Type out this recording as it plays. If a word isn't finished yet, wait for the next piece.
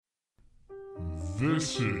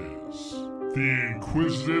This is the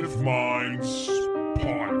Inquisitive Minds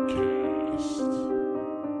Podcast.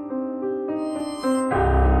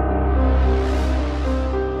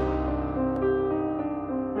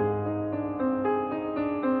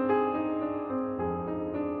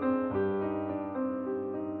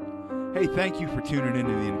 Hey, thank you for tuning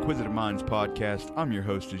into the Inquisitive Minds Podcast. I'm your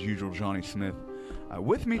host, as usual, Johnny Smith.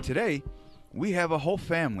 With me today, we have a whole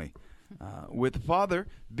family. With the father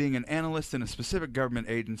being an analyst in a specific government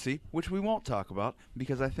agency, which we won't talk about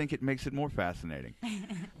because I think it makes it more fascinating.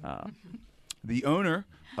 The owner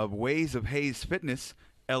of Ways of Hayes Fitness,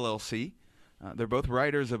 LLC. They're both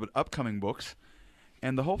writers of upcoming books.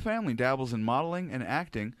 And the whole family dabbles in modeling and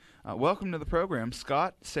acting. Welcome to the program,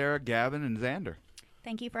 Scott, Sarah, Gavin, and Xander.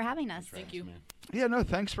 Thank you for having us. Thank you. Yeah, no,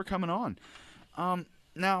 thanks for coming on.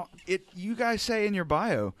 Now, you guys say in your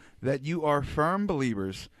bio that you are firm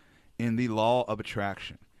believers in the law of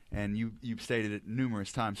attraction, and you've stated it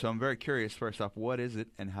numerous times. So I'm very curious, first off, what is it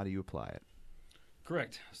and how do you apply it?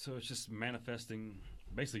 Correct. So it's just manifesting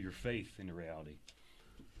basically your faith into reality.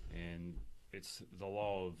 And it's the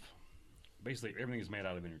law of basically everything is made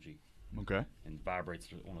out of energy. Okay. And vibrates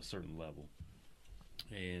on a certain level.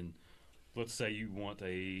 And let's say you want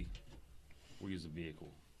we'll use a vehicle,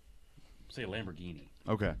 say a Lamborghini.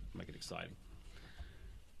 Okay. Make it exciting.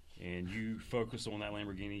 And you focus on that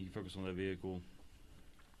Lamborghini, you focus on that vehicle,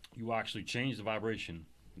 you actually change the vibration,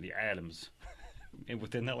 the atoms, and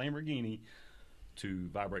within that Lamborghini to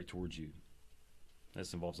vibrate towards you.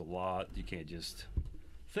 This involves a lot. You can't just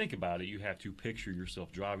think about it. You have to picture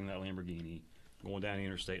yourself driving that Lamborghini, going down the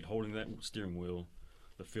interstate, holding that steering wheel,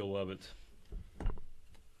 the feel of it.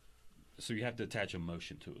 So you have to attach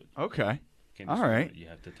emotion to it. Okay. Can't All just do right. it. You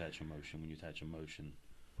have to attach emotion. When you attach emotion.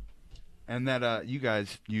 And that you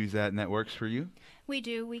guys use that and that works for you? We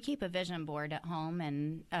do. We keep a vision board at home,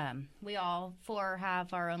 and we all four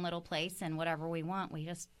have our own little place, and whatever we want, we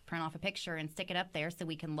just print off a picture and stick it up there so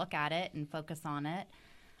we can look at it and focus on it.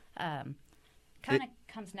 Kind of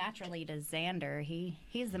comes naturally to Xander.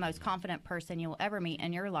 He's the most confident person you'll ever meet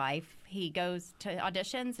in your life. He goes to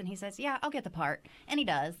auditions, and he says, yeah, I'll get the part. And he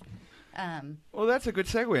does. Well, that's a good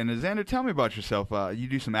segue. And Xander, tell me about yourself. You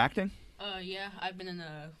do some acting? Yeah, I've been in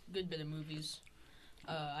a good bit of movies.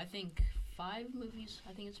 I think 5 movies.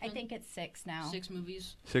 I think it's 6 now. 6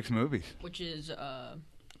 movies. 6 movies. Which is a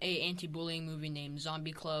anti-bullying movie named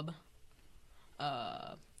Zombie Club.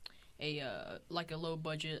 Like a low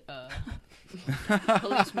budget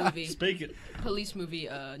police movie. Speak it. Police movie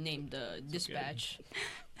named Dispatch.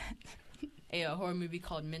 A horror movie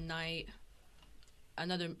called Midnight.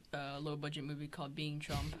 Another low budget movie called Being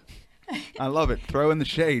Trump. I love it. Throw in the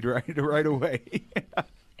shade right away.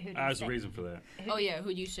 There's a reason for that. Oh yeah,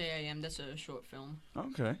 Who Do You Say I Am? That's a short film.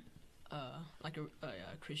 Okay. Like a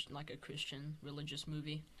Christian religious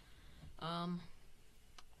movie. What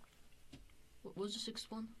was the 6th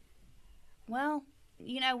one? Well,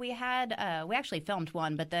 we actually filmed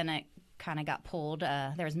one, but then it kind of got pulled.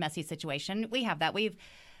 There was a messy situation. We have that. We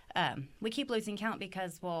keep losing count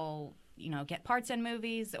because we'll get parts in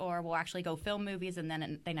movies, or we'll actually go film movies and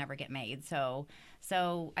then they never get made. So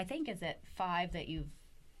I think is it 5 that you've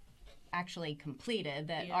actually completed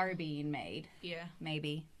that are being made? Yeah,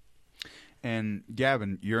 maybe. And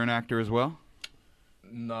Gavin, you're an actor as well?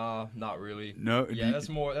 Nah, not really. No. Yeah, that's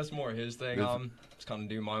more his thing. Just kind of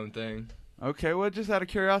do my own thing. Okay, well, just out of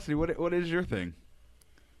curiosity, what is your thing?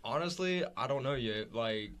 Honestly, I don't know yet.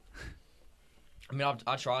 Like, I mean,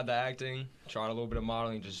 I tried the acting, tried a little bit of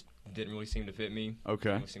modeling, just didn't really seem to fit me.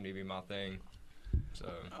 Okay. Didn't seem to be my thing. So.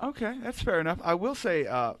 Okay, that's fair enough. I will say,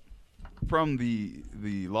 from the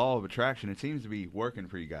law of attraction, it seems to be working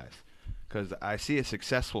for you guys, because I see a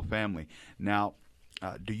successful family. Now,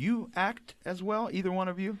 do you act as well, either one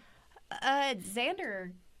of you?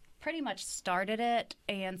 Xander pretty much started it,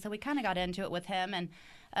 and so we kind of got into it with him, and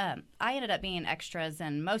I ended up being extras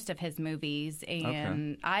in most of his movies,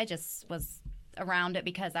 and I just was around it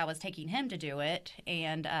because I was taking him to do it,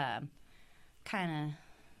 and kind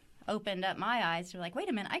of opened up my eyes to like, wait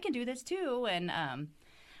a minute, I can do this too. And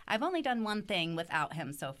I've only done one thing without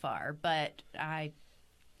him so far, but I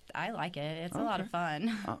like it. It's a lot of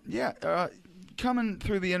fun. Coming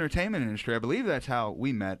through the entertainment industry, I believe that's how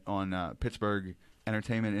we met on Pittsburgh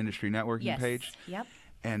Entertainment Industry Networking page. Yep.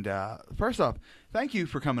 And first off, thank you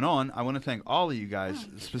for coming on. I want to thank all of you guys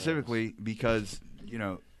specifically because,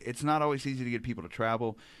 it's not always easy to get people to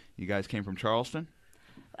travel. You guys came from Charleston?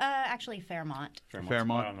 Actually, Fairmont.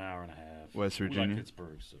 Fairmont? About an hour and a half. West Virginia? We like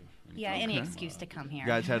Pittsburgh, so. Yeah, any excuse to come here. You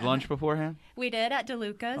guys had lunch beforehand? We did at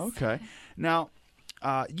DeLuca's. Okay. Now,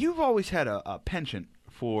 you've always had a penchant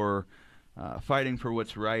for fighting for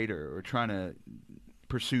what's right or trying to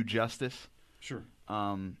pursue justice, Sure.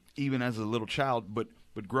 even as a little child. But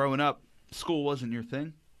growing up, school wasn't your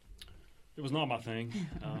thing. It was not my thing.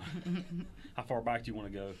 How far back do you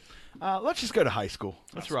want to go? Let's just go to high school.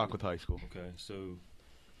 Let's High rock school. with high school. Okay, so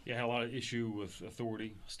yeah, I had a lot of issue with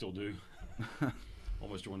authority. I still do.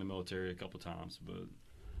 Almost joined the military a couple times, but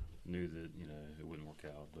knew that it wouldn't work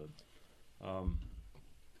out. But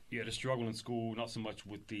yeah, the struggle in school, not so much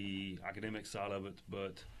with the academic side of it,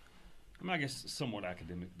 but I guess somewhat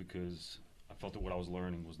academic, because I felt that what I was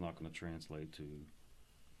learning was not going to translate to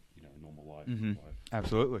normal life.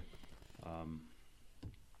 Absolutely.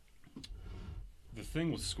 The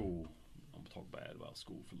thing with school, I'm gonna talk bad about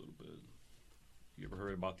school for a little bit. You ever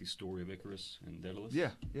heard about the story of Icarus and Daedalus?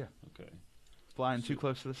 Yeah. Okay. Flying too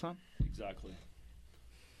close to the sun? Exactly.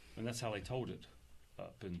 And that's how they told it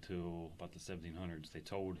up until about the 1700s. They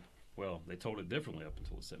told it differently up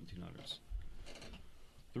until the 1700s.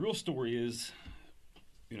 The real story is,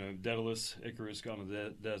 Daedalus, Icarus got on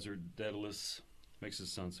the desert. Daedalus makes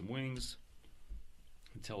his son some wings.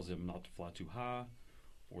 He tells him not to fly too high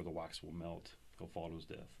or the wax will melt. He'll fall to his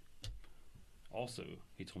death. Also,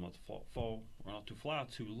 he told him not to fall or not to fly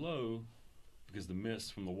too low because the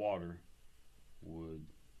mist from the water would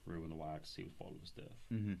ruin the wax. He would fall to his death.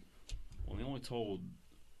 Mm-hmm. Well, they only told,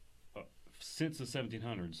 since the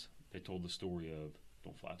 1700s, they told the story of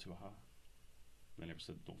don't fly too high. They never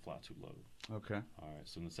said don't fly too low. Okay. All right,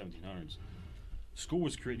 so in the 1700s, school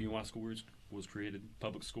was created. You know why school was created?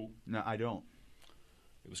 Public school. No, I don't.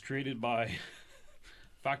 It was created by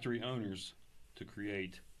factory owners to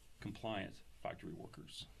create compliant factory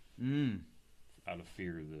workers out of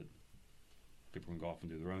fear that people can go off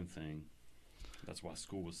and do their own thing. That's why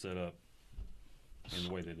school was set up in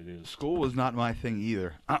the way that it is. School was not my thing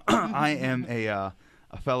either. I am a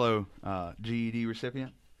fellow GED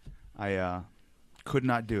recipient. I could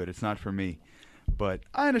not do it. It's not for me. But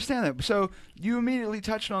I understand that. So you immediately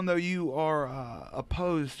touched on, though, you are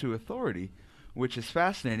opposed to authority, which is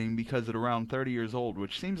fascinating because at around 30 years old,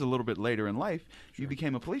 which seems a little bit later in life, you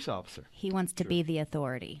became a police officer. He wants to be the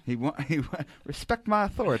authority. He respect my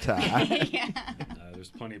authority. There's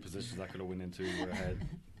plenty of positions I could have went into where I had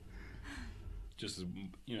just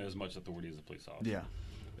as much authority as a police officer. Yeah.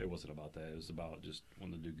 It wasn't about that. It was about just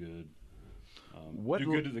wanting to do good. What do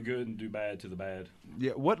good to the good and do bad to the bad.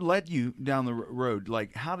 Yeah. What led you down the road?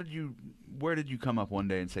 Like, where did you come up one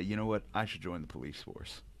day and say, you know what, I should join the police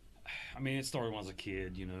force? I mean, it started when I was a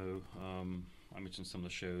kid, I mentioned some of the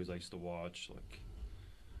shows I used to watch, like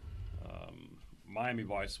Miami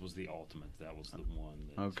Vice was the ultimate. That was the one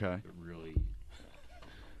that really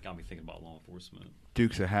got me thinking about law enforcement.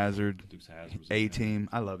 Dukes of Hazzard. Dukes of Hazzard. A-Team.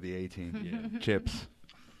 I love the A-Team. Yeah. Chips.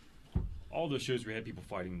 All those shows where you had people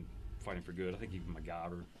fighting for good. I think even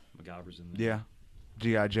MacGyver's in there. Yeah.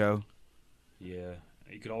 G.I. Joe. Yeah.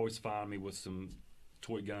 You could always find me with some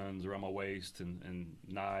toy guns around my waist and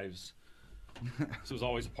knives. So it was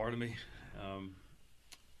always a part of me.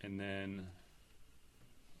 And then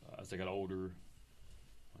as I got older,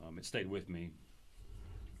 it stayed with me.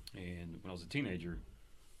 And when I was a teenager,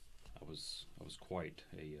 I was quite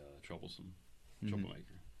a troublemaker.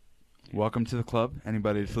 Welcome to the club.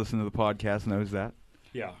 Anybody that's listening to the podcast knows that.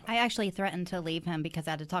 Yeah. I actually threatened to leave him because I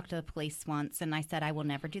had to talk to the police once, and I said I will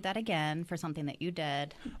never do that again for something that you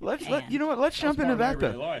did. You know what? Let's jump into that,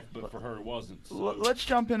 though. Life, but for her, it wasn't. So. Let's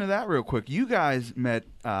jump into that real quick. You guys met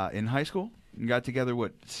in high school. You got together,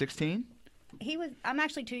 16? I'm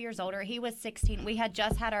actually 2 years older. He was 16. We had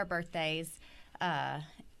just had our birthdays.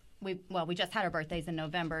 We just had our birthdays in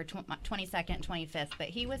November 22nd and 25th, but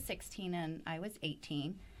he was 16 and I was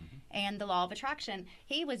 18. Mm-hmm. And the law of attraction,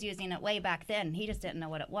 he was using it way back then. He just didn't know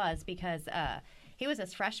what it was because he was a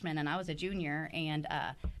freshman and I was a junior, and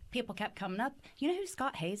people kept coming up. You know who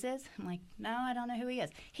Scott Hayes is? I'm like, no, I don't know who he is.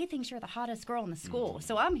 He thinks you're the hottest girl in the school. Mm-hmm.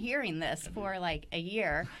 So I'm hearing this for like a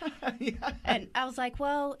year. Yeah. And I was like,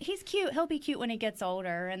 well, he's cute. He'll be cute when he gets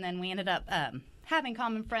older. And then we ended up having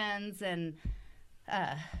common friends, and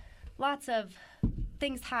lots of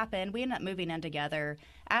things happened. We ended up moving in together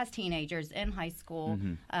as teenagers in high school,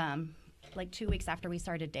 like 2 weeks after we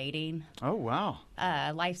started dating. Oh, wow.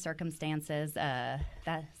 Life circumstances, that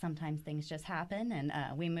sometimes things just happen,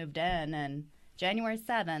 and we moved in, and January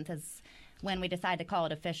 7th is when we decided to call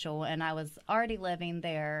it official, and I was already living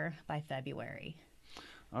there by February.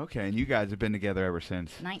 Okay, and you guys have been together ever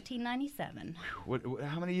since? 1997.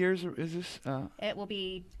 How many years is this? It will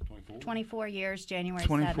be 24 years, January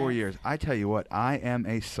 24 7th. years. I tell you what, I am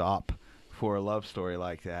a sop for a love story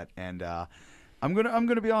like that, and I'm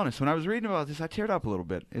gonna be honest. When I was reading about this, I teared up a little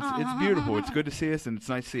bit. It's beautiful. It's good to see us, and it's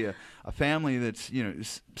nice to see a family that's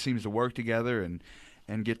seems to work together,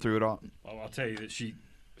 and get through it all? Well, I'll tell you that she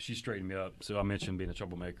straightened me up. So I mentioned being a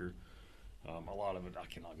troublemaker. A lot of it I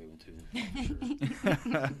cannot go into.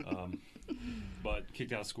 Sure. But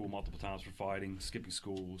kicked out of school multiple times for fighting, skipping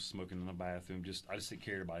school, smoking in the bathroom. I just didn't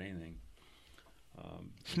care about anything.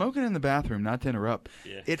 Smoking in the bathroom, not to interrupt.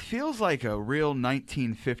 Yeah. It feels like a real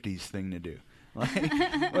 1950s thing to do. Like,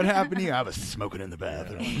 what happened to you? I was smoking in the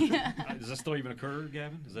bathroom. Does that still even occur,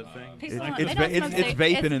 Gavin? Is that a thing? People It's- don't- it's they don't va- smoke it's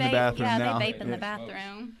vaping in the vape- bathroom yeah, now. they vape in the Yeah.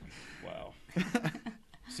 bathroom. Wow.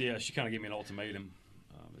 So yeah, she kind of gave me an ultimatum.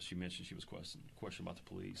 As she mentioned, she was questioned about the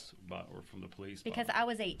police, or from the police. Because I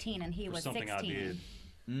was 18 and he for was something 16. I did.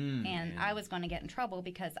 And I was going to get in trouble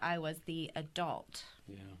because I was the adult.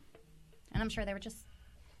 Yeah. And I'm sure they were just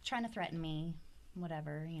trying to threaten me,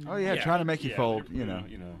 whatever, you know. Oh, yeah, trying to make you Yeah, fold, they're- you know.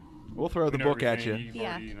 You know. We'll throw we the know book at everything. you. You've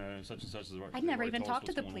Yeah. already, such and such is right. I'd never even talked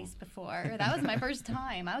to the police before. That was my first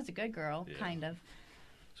time. I was a good girl, Yeah. kind of.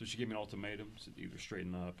 So she gave me an ultimatum: said either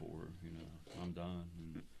straighten up or I'm done.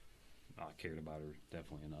 And I cared about her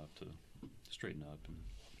definitely enough to straighten up, and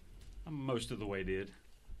I most of the way did.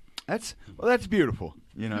 That's beautiful.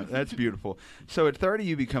 You know, that's beautiful. So at 30,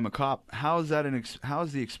 you become a cop. How's that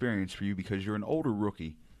how's the experience for you? Because you're an older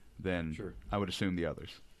rookie than Sure. I would assume the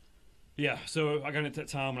others. Yeah, so I got into that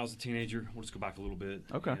time when I was a teenager. We'll just go back a little bit.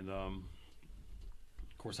 Okay. And of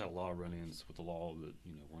course, I had a lot of run-ins with the law that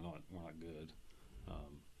were not good.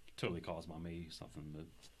 Totally caused by me. Something that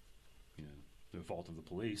no fault of the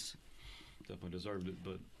police. Definitely deserved it,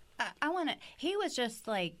 but I want to. He was just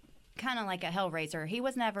like kind of like a hellraiser. He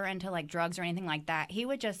was never into like drugs or anything like that. He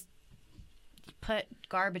would just put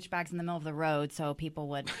garbage bags in the middle of the road so people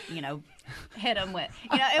would, hit him with.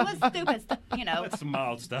 It was stupid. that's some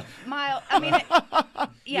mild stuff. Mild. I mean,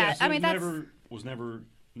 yeah. so I mean, that's.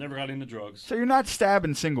 never got into drugs. So you're not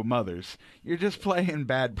stabbing single mothers. You're just playing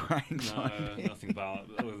bad pranks No, on me. nothing violent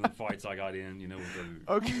other than fights I got in, with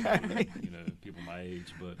other, Okay. people my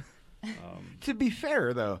age. But To be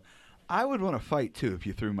fair, though, I would want to fight too if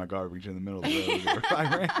you threw my garbage in the middle of the road or if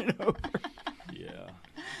I ran it over. yeah.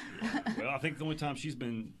 Well, I think the only time she's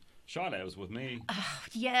been shot at was with me.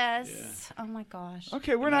 Yes. Oh my gosh.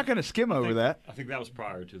 Okay, we're not going to skim over that. I think that was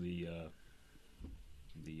prior to the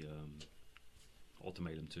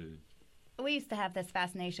ultimatum too. We used to have this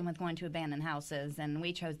fascination with going to abandoned houses, and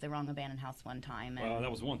we chose the wrong abandoned house one time. And Well,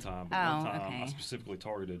 that was one time. But Oh, one time okay. I specifically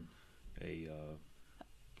targeted a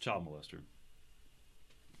child molester.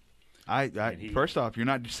 And he- First off, you're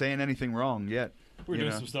not saying anything wrong yet. We were You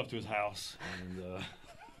doing know. some stuff to his house, and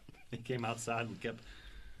he came outside and kept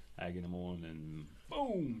egging him on, and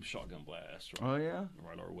boom, shotgun blast Oh yeah.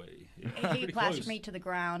 right our way. Yeah, he pretty plastered close. me to the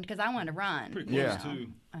ground because I wanted to run. Pretty close Yeah. too.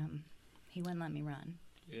 He wouldn't let me run.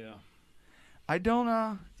 Yeah. I don't.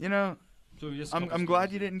 So yes, I'm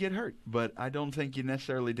glad you didn't get hurt, but I don't think you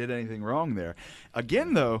necessarily did anything wrong there.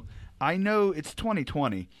 Again, though, I know it's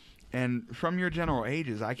 2020, and from your general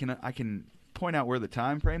ages, I can point out where the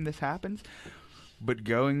time frame this happens. But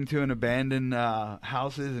going to an abandoned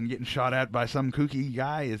houses and getting shot at by some kooky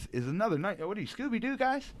guy is another night. What are you, Scooby-Doo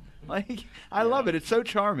guys? Like, I love it. It's so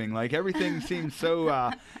charming. Like, everything seems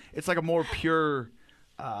so. It's like a more pure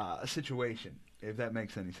situation, if that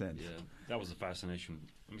makes any sense. Yeah, that was a fascination.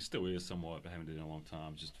 I mean, it still is somewhat, but I haven't done it in a long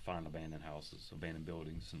time. Just find abandoned houses, abandoned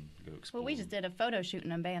buildings, and go explore. Well, we just did a photo shoot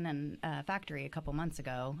in an abandoned factory a couple months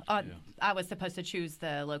ago. Yeah. I was supposed to choose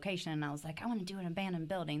the location, and I was like, I want to do an abandoned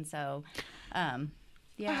building. So,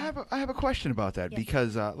 yeah. I have a question about that Yes.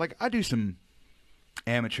 because like I do some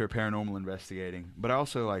amateur paranormal investigating, but I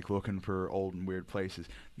also like looking for old and weird places.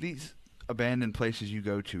 These abandoned places you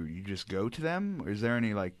go to, you just go to them? Or is there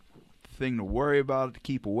any like thing to worry about to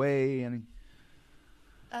keep away? Any?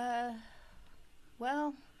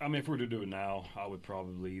 Well, I mean, if we were to do it now, I would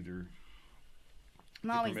probably either I'm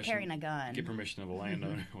Get always permission- carrying a gun. get permission of a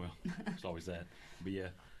landowner. Well, it's always that. But yeah,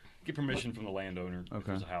 get permission from the landowner if Okay.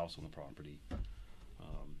 there's a house on the property,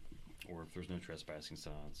 or if there's no trespassing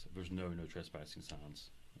signs. If there's no trespassing signs,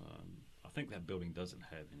 I think that building doesn't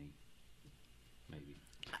have any. Maybe.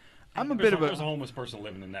 I'm a There's bit of there's a a homeless person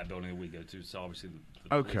living in that building that we go to, so obviously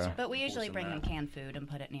the Okay. police aren't But we usually bring enforcing him that. canned food and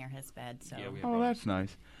put it near his bed. So Yeah, we have Oh, runners. that's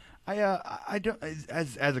nice. I don't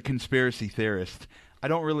as a conspiracy theorist, I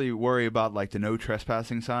don't really worry about like the no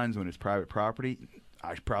trespassing signs when it's private property.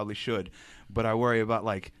 I probably should, but I worry about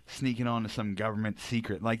like sneaking onto some government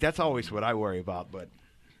secret. Like that's always what I worry about, but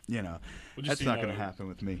Well, just that's so not you going to know, happen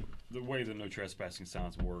with me. The way the no trespassing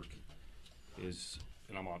signs work is,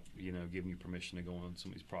 and I'm not, giving you permission to go on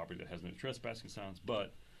somebody's property that has no trespassing signs,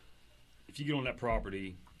 but if you get on that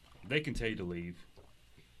property, they can tell you to leave,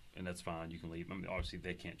 and that's fine. You can leave. I mean, obviously,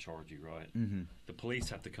 they can't charge you, right? Mm-hmm. The police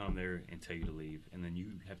have to come there and tell you to leave, and then you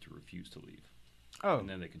have to refuse to leave. Oh. and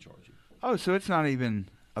then they can charge you. Oh, so it's not even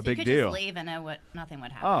a So big you could deal. just leave and know nothing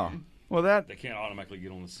would Oh, happen. well, that. They can't automatically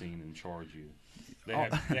get on the scene and charge you. They Oh.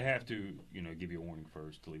 have to, give you a warning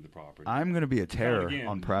first to leave the property. I'm going to be a terror again.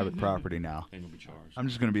 on private property now. Then you'll be charged. I'm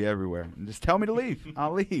just going to be everywhere. And just tell me to leave.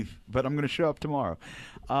 I'll leave, but I'm going to show up tomorrow.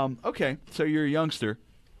 Okay, so you're a youngster.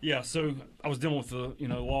 Yeah, so I was dealing with the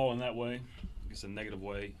law in that way, I guess a negative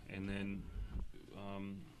way, and then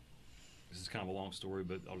this is kind of a long story,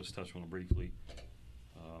 but I'll just touch on it briefly.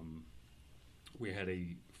 We had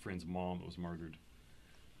a friend's mom that was murdered,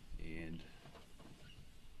 and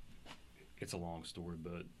it's a long story,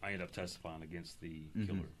 but I ended up testifying against the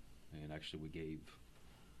killer, and actually we gave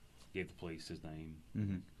the police his name.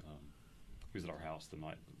 Mm-hmm. He was at our house the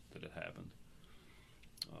night that it happened.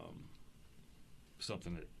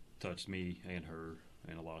 Something that touched me and her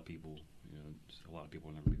and a lot of people. A lot of people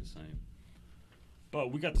will never be the same.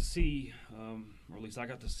 But we got to see, or at least I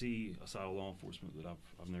got to see a side of law enforcement that I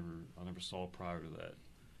never saw prior to that.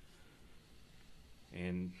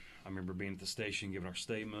 And I remember being at the station giving our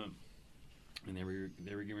statement, and they were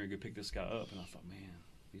getting ready to go pick this guy up, and I thought, man,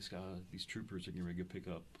 these troopers are getting ready to go pick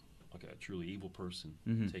up like a truly evil person,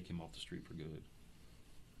 take him off the street for good.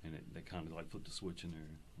 And they kind of like flipped the switch in there.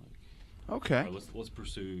 Like, Okay. all right, let's go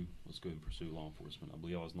ahead and pursue law enforcement. I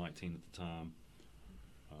believe I was 19 at the time.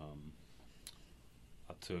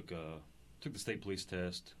 I took the state police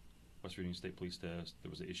test, West Virginia State Police test. There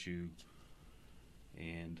was an issue,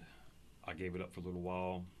 and I gave it up for a little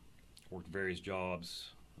while. Worked various jobs.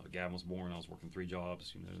 Gavin was born. I was working 3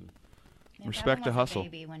 jobs. Yeah, Respect Gavin to was hustle. a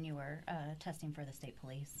baby when you were testing for the state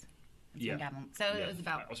police. That's Yeah. when Gavin, so Yeah, it was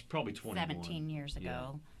about I was probably 21. 17 years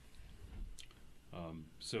ago.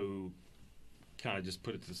 So kind of just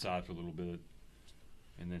put it to the side for a little bit,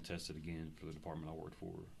 and then tested again for the department I worked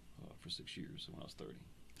for 6 years when I was 30.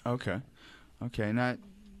 Okay. Now,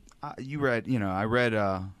 I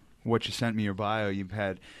read what you sent me, your bio. You've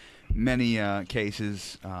had many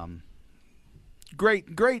cases.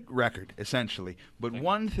 Great record, essentially. But Thank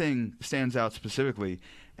one thing stands out specifically,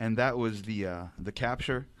 and that was the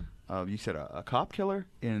capture of, you said, a cop killer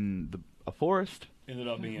in a forest. Ended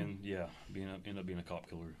up being a cop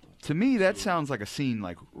killer. To me, that So- sounds like a scene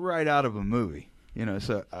like right out of a movie.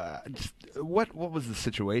 So just what was the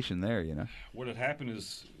situation there? What had happened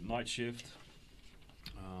is night shift.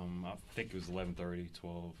 I think it was 11:30,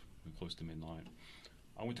 12, close to midnight.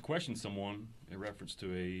 I went to question someone in reference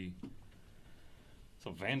to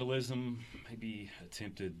some vandalism, maybe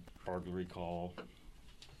attempted burglary call,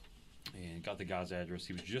 and got the guy's address.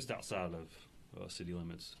 He was just outside of city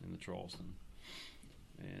limits in the Charleston.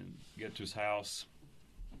 And get to his house,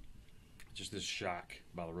 just this shack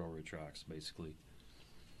by the railroad tracks, basically.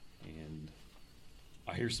 And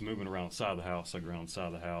I hear some movement around the side of the house. I go around the side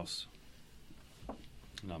of the house,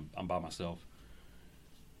 and I'm by myself.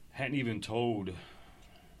 Hadn't even told, I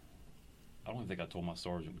don't even think I told my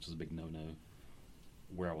sergeant, which is a big no-no,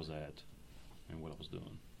 where I was at and what I was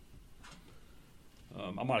doing.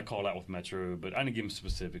 I might have called out with Metro, but I didn't give him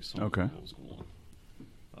specifics on Okay. what was going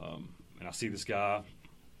on. And I see this guy,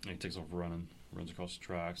 and he takes off running, runs across the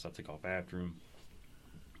tracks. I take off after him,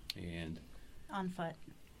 and On foot.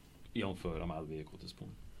 on foot. I'm out of the vehicle at this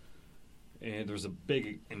point. And there's a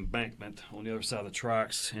big embankment on the other side of the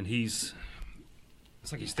tracks, and it's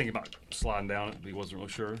like he's thinking about sliding down it, but he wasn't really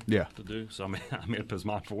sure Yeah. what to do. So I made up his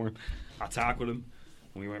mind for him. I tackled him,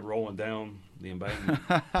 and we went rolling down the embankment.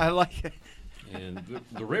 I like it. And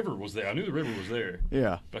the river was there. I knew the river was there,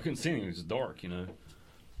 Yeah. but I couldn't see anything. It was dark, And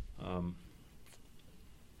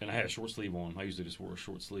I had a short sleeve on. I usually just wore a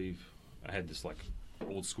short sleeve. I had this like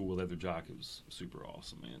old school leather jacket. It was super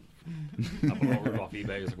awesome, man. I bought it off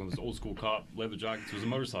eBay. It was like one of those old school cop leather jackets. It was a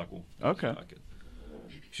motorcycle Okay. jacket.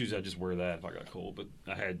 Usually I just wear that if I got cold, but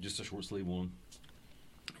I had just a short sleeve one.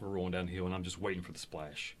 We're rolling down the hill, and I'm just waiting for the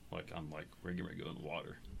splash. I'm ready to go in the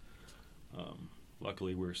water.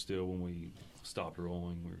 Luckily, when we stopped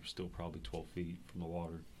rolling, we were still probably 12 feet from the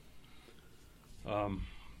water.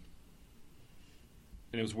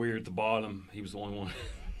 And it was weird at the bottom. He was the only one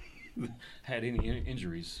that had any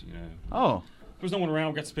injuries, Oh. There was no one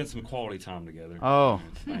around. We got to spend some quality time together. Oh.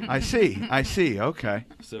 I see. Okay.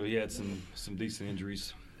 So he had some decent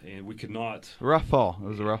injuries, and we could not. Rough fall. It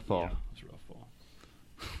was a rough fall. Yeah, it was a rough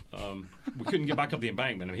fall. We couldn't get back up the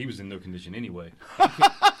embankment. I mean, he was in no condition anyway.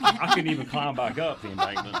 I couldn't even climb back up the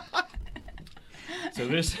embankment. So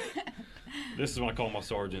this is when I called my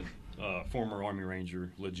sergeant, former Army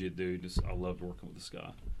Ranger, legit dude. I loved working with this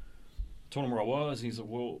guy. Told him where I was, and he said,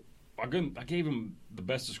 "Well, I gave him the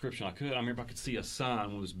best description I could. I remember I could see a sign,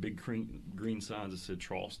 one of those big green signs that said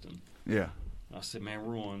Charleston. Yeah. I said, man,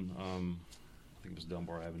 we're on, I think it was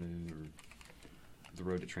Dunbar Avenue or the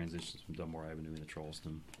road that transitions from Dunbar Avenue into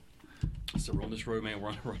Charleston. So we're on this road, man.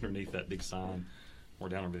 We're underneath that big sign. We're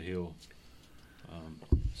down over the hill.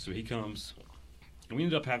 So he comes, and we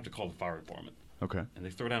ended up having to call the fire department. Okay. And they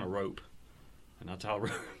throw down a rope, and I tie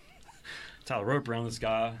the rope around this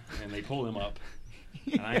guy, and they pull him up.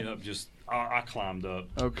 And I ended up I climbed up.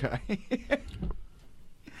 Okay.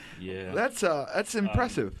 Yeah. That's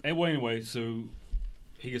impressive. Anyway, so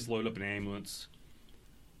he gets loaded up in an ambulance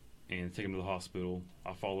and take him to the hospital.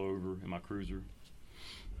 I fall over in my cruiser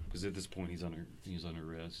because at this point he's under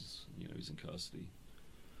arrest. He's in custody.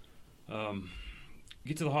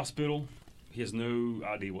 Get to the hospital. He has no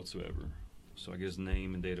ID whatsoever. So I get his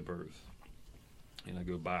name and date of birth. And I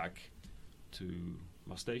go back to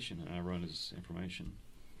my station and I run his information,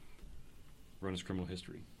 run his criminal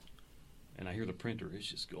history. And I hear the printer. It's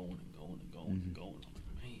just going and going and going and going. I'm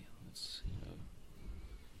like, man, that's,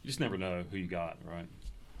 you just never know who you got, right?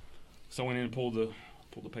 So I went in and pulled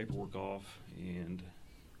the paperwork off, and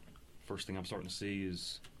first thing I'm starting to see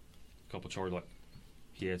is a couple charges. Like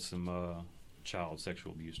he had some child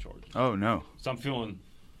sexual abuse charges. Oh no! So I'm feeling.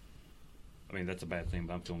 I mean, that's a bad thing,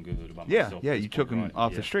 but I'm feeling good about Yeah, myself. yeah. at this You took point, him right?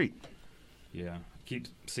 off Yeah. the street. Yeah, keep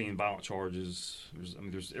seeing violent charges.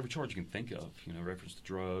 There's every charge you can think of. Reference to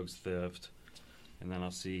drugs, theft, and then I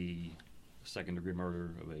see second-degree murder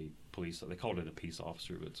of a police. They called it a peace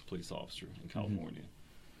officer, but it's a police officer in California.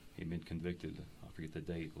 He'd been convicted. I forget the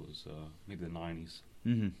date. It was maybe the 90s.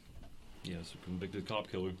 Mm-hmm. Yeah, so convicted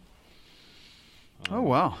cop killer. Oh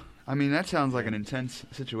wow! I mean, that sounds like an intense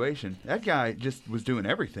situation. That guy just was doing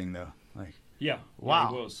everything, though. Like, Yeah. wow. Yeah,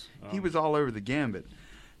 he was. He was all over the gambit.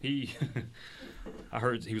 I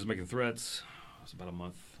heard he was making threats. It was about a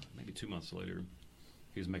month, maybe 2 months later.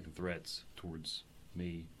 He was making threats towards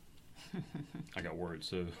me. I got word,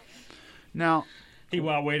 so Now,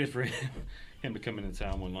 I waited for him to come into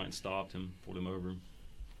town one night and stopped him, pulled him over,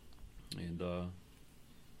 and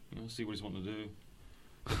see what he's wanting to do.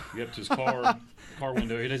 Get up to his car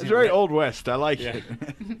window. He doesn't it's even very Old West. I like Yeah. it.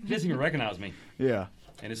 He doesn't even recognize me, Yeah.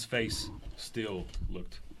 and his face still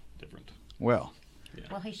looked different. Well, Yeah.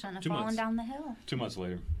 Well, he shouldn't have 2 fallen months. down the hill. 2 months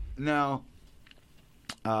later. now,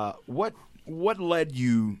 what led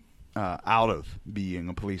you out of being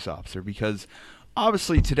a police officer? Because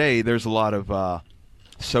obviously today there's a lot of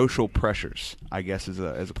social pressures, I guess, as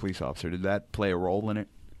a police officer. Did that play a role in it?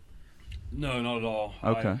 No, not at all.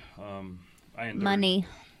 Okay. I endured, Money.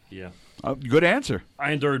 Yeah. Good answer.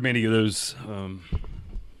 I endured many of those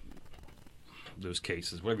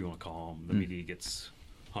cases, whatever you want to call them. The media gets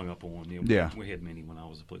hung up on. Yeah. We had many when I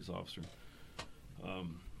was a police officer.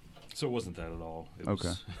 So it wasn't that at all. It Okay.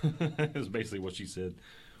 was, it was basically what she said,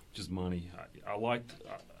 just money.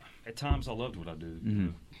 At times I loved what I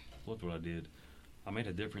do. Loved what I did. I made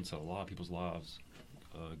a difference in a lot of people's lives,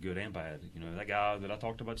 good and bad. That guy that I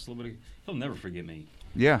talked about just a little bit ago, he'll never forget me.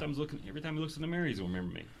 Yeah. Every time he looks in the mirror, he's going to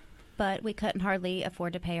remember me. But we couldn't hardly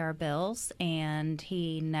afford to pay our bills, and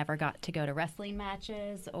he never got to go to wrestling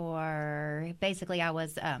matches. Or basically, I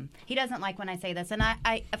was. He doesn't like when I say this, and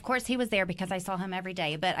I of course, he was there because I saw him every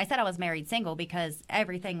day. But I said I was married single because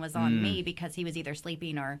everything was on me because he was either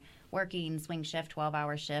sleeping or working swing shift,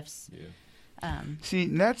 12-hour shifts. Yeah. See,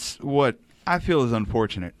 that's what I feel is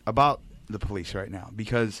unfortunate about the police right now,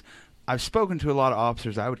 because I've spoken to a lot of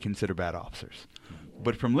officers I would consider bad officers.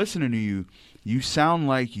 But from listening to you, you sound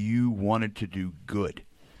like you wanted to do good.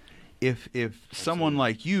 If someone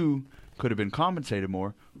like you could have been compensated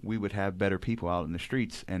more, we would have better people out in the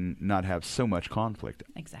streets and not have so much conflict.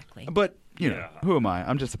 Exactly. But, Yeah. who am I?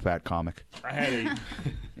 I'm just a fat comic. I had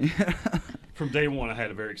from day one, I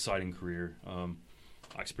had a very exciting career. I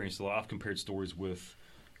experienced a lot. I've compared stories with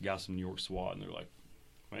guys from New York SWAT, and they're like,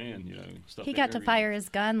 man, stuff. He they got to carry. fire his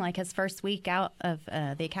gun like his first week out of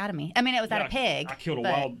the academy. I mean, it was at a pig. I killed a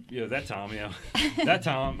but- wild. Yeah, that time. Yeah,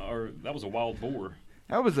 that was a wild boar.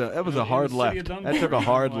 That was a in hard the city of left. Dunbar. That took a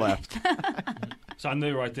hard Like- left. So I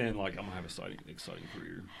knew right then, like, I'm gonna have an exciting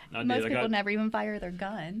career. And I Most did. I people got never even fire their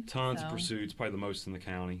gun. tons so. of pursuits, probably the most in the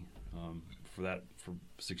county. For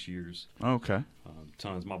 6 years, Okay.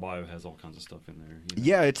 tons. My bio has all kinds of stuff in there.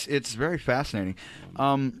 Yeah, it's very fascinating.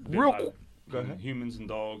 Bit Real. by, Go ahead. Humans and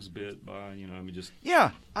dogs bit by, just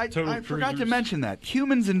Yeah, I Total forgot to cruisers. mention that.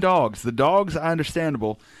 Humans and dogs. The dogs,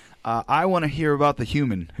 understandable. I want to hear about the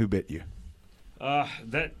human who bit you.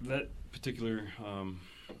 that particular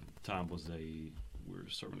time we were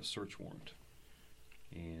serving a search warrant,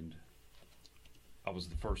 and I was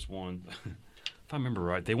the first one. If I remember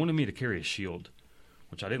right, they wanted me to carry a shield,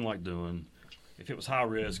 which I didn't like doing. If it was high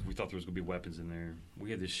risk, we thought there was going to be weapons in there.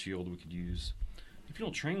 We had this shield we could use. If you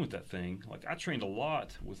don't train with that thing, like I trained a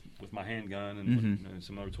lot with my handgun and with,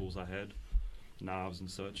 some other tools I had. knives and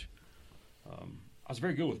such. I was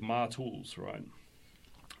very good with my tools, right?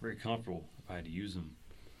 Very comfortable if I had to use them.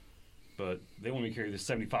 But they want me to carry this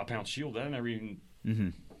 75-pound shield that I never even. Mm-hmm.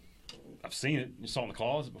 I've seen it. You saw it in the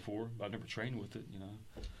closet before, but I've never trained with it.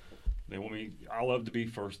 They want me. I love to be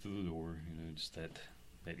first through the door. Just that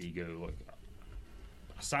ego. Like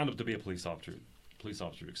I signed up to be a police officer.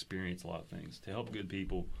 To experience a lot of things, to help good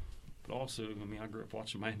people. But also, I grew up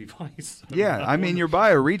watching Miami Vice. Yeah, your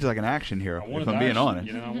bio reads like an action hero, if I'm being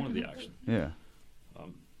honest. I wanted the action. Yeah.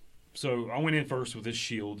 So I went in first with this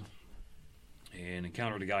shield and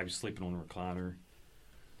encountered a guy who was sleeping on a recliner.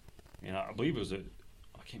 And I believe it was I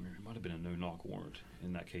can't remember, it might have been a no-knock warrant.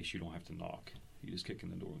 In that case, you don't have to knock. You just kick in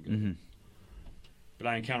the door and go. Mm-hmm. But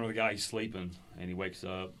I encountered the guy, he's sleeping, and he wakes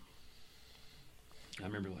up. I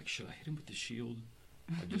remember, like, should I hit him with the shield?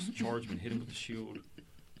 I just charge him and hit him with the shield?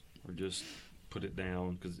 Or just put it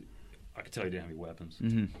down? Because I could tell he didn't have any weapons.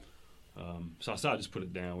 Mm-hmm. So I decided to just put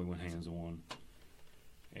it down. We went hands on.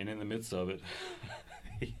 And in the midst of it,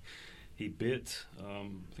 he bit, I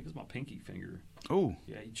think it was my pinky finger. Oh.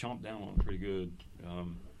 Yeah, he chomped down on it pretty good.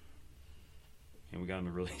 And we got him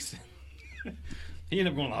to release it. He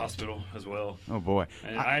ended up going to the hospital as well. Oh, boy.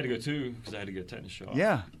 And I had to go, too, because I had to get a tetanus shot.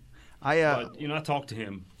 Yeah. But, I talked to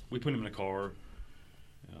him. We put him in a car.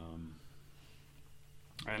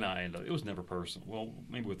 And it was never personal. Well,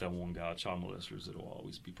 maybe with that one guy, child molesters, it'll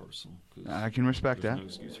always be personal. I can respect that. No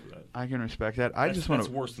excuse for that. I can respect that. That's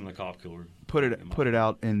worse than the cop killer. Put it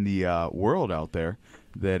out in the world out there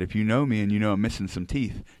that if you know me and you know I'm missing some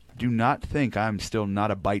teeth, do not think I'm still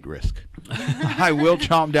not a bite risk. I will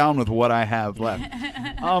chomp down with what I have left.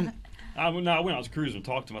 When I was cruising and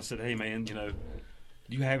talked to him, I said, "Hey, man, do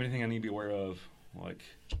you have anything I need to be aware of?"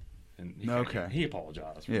 And he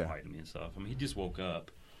apologized for biting me and stuff. He just woke up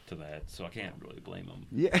to that, so I can't really blame him.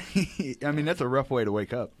 Yeah, that's a rough way to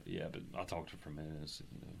wake up. Yeah, but I talked to him for a minute. And said,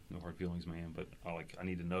 no hard feelings, man. But I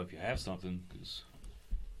need to know if you have something because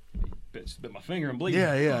he bit my finger and bleeding.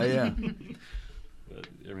 Yeah. But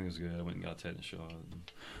everything was good. I went and got a tetanus shot.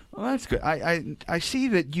 Well, that's good. I see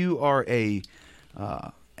that you are a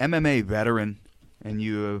MMA veteran, and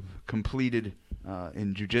you have completed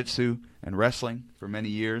in jiu-jitsu and wrestling for many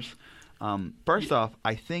years. First off,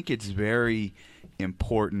 I think it's very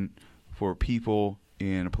important for people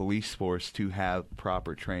in a police force to have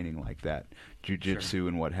proper training like that, jiu-jitsu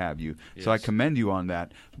and what have you. Yes. So I commend you on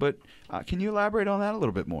that. But can you elaborate on that a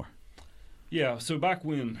little bit more? Yeah, so back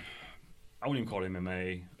when, I wouldn't even call it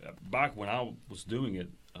MMA. Back when I was doing it,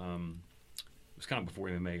 it was kind of before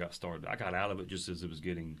MMA got started. I got out of it just as it was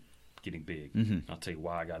getting big. Mm-hmm. I'll tell you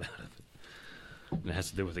why I got out of it. And it has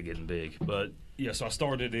to do with it getting big. But, yeah, so I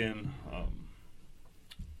started in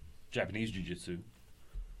Japanese jiu-jitsu.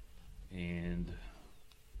 And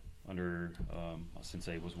under my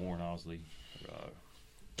sensei was Warren Osley,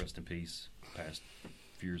 rest in peace, passed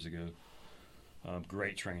a few years ago.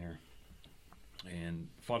 Great trainer. And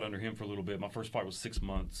fought under him for a little bit. My first fight was 6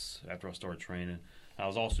 months after I started training. I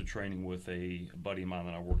was also training with a buddy of mine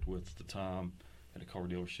that I worked with at the time at a car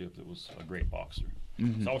dealership that was a great boxer.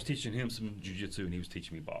 Mm-hmm. So I was teaching him some jiu-jitsu, and he was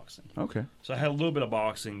teaching me boxing. Okay. So I had a little bit of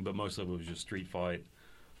boxing, but most of it was just street fight.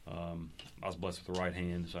 I was blessed with the right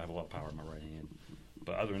hand, so I have a lot of power in my right hand.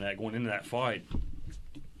 But other than that, going into that fight,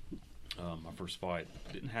 my first fight,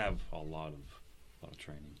 I didn't have a lot of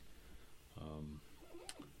training.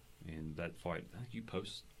 And that fight, I think you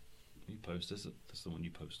posted. That's the one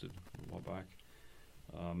you posted a while back.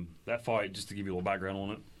 That fight, just to give you a little background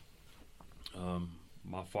on it,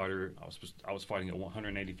 my fighter, I was fighting at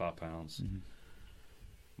 185 pounds. Mm-hmm.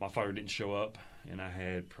 My fighter didn't show up, and I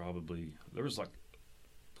had there was like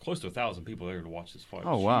close to 1,000 people there to watch this fight.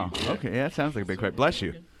 Oh, wow. Yeah. Okay, yeah, that sounds like a big fight. Bless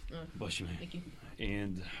you. Bless you, man. Thank you.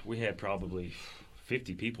 And we had probably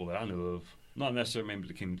 50 people that I knew of, not necessarily maybe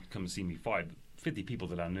to come to see me fight, but 50 people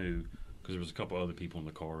that I knew, because there was a couple other people in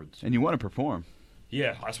the cards. And you want to perform.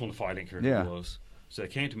 Yeah, I just wanted to fight. I didn't care who it was. So they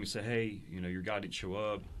came to me and said, hey, your guy didn't show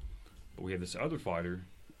up, but we have this other fighter.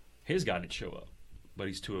 His guy didn't show up, but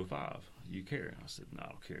he's 205. Do you care? And I said, no, I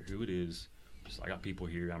don't care who it is. I got people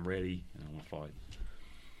here. I'm ready, and I want to fight.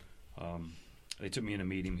 They took me in a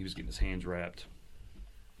meeting. He was getting his hands wrapped.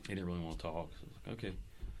 He didn't really want to talk. So I was like, okay.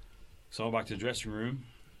 So I went back to the dressing room,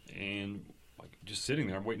 and just sitting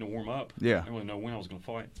there, I'm waiting to warm up. Yeah. I didn't really know when I was going to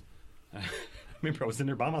fight. I remember I was in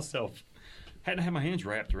there by myself. Hadn't had my hands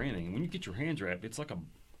wrapped or anything. When you get your hands wrapped, it's like a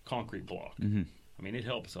concrete block. Mm-hmm. It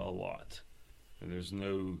helps a lot. It's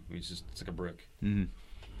like a brick. Mm-hmm.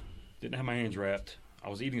 Didn't have my hands wrapped. I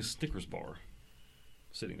was eating a Snickers bar,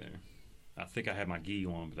 sitting there. I think I had my gi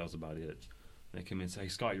on, but that was about it. They come in and say, hey,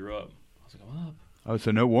 Scott, you're up. I was like, I'm up. Oh,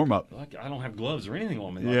 so no warm up. Like I don't have gloves or anything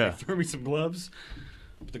on me. Like, Yeah. they threw me some gloves.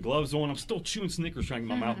 Put the gloves on. I'm still chewing Snickers trying to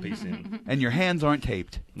get my mouthpiece in. And your hands aren't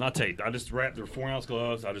taped. Not taped. I just wrapped. There were 4-ounce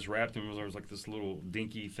gloves. I just wrapped them. There was like this little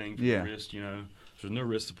dinky thing for Yeah. the wrist. You know, there's no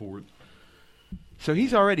wrist support. So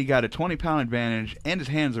he's already got a 20-pound advantage, and his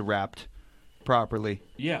hands are wrapped properly.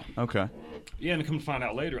 Yeah. Okay. Yeah, and to come to find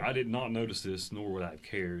out later, I did not notice this, nor would I have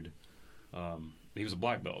cared. He was a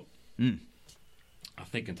black belt. Mm. I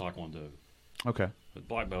think in Taekwondo. Okay. But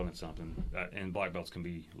black belt is something, and black belts can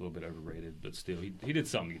be a little bit overrated, but still, he did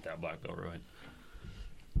something to get that black belt right.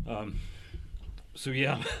 So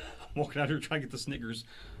yeah, I'm walking out here trying to get the Snickers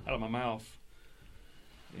out of my mouth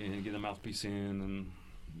and get the mouthpiece in, and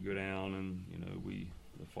go down, and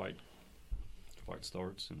the fight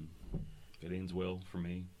starts, and it ends well for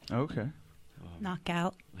me. Okay.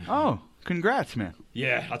 Knockout. Oh, congrats, man.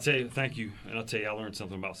 Yeah, I'll tell you, thank you, and I'll tell you, I learned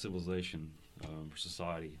something about civilization for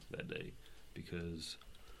society that day, because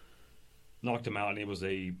knocked him out, and it was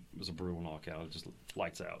a brutal knockout. It just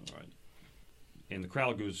lights out, right? And the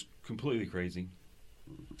crowd goes completely crazy.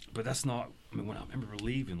 But that's not. I mean, when I remember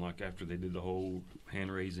leaving, like after they did the whole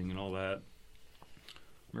hand raising and all that,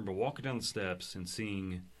 I remember walking down the steps and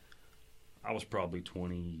seeing. I was probably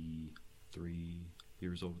 23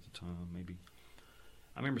 years old at the time, maybe.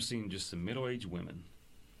 I remember seeing just some middle-aged women,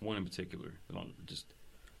 one in particular, just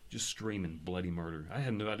screaming bloody murder. I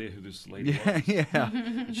had no idea who this lady was. Yeah.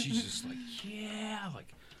 And she's just like,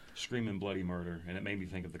 screaming bloody murder. And it made me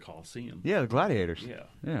think of the Coliseum. Yeah, the gladiators. Yeah.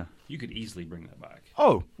 Yeah. You could easily bring that back.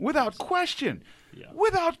 Oh, without question. Yeah.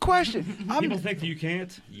 Without question. People think that you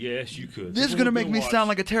can't? Yes, you could. This is going to make me sound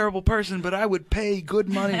like a terrible person, but I would pay good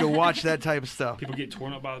money to watch that type of stuff. People get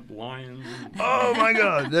torn up by lions. Oh, my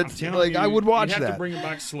God. I'm That's telling like, you, I would watch you have that. to bring it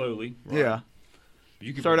back slowly. Right? Yeah.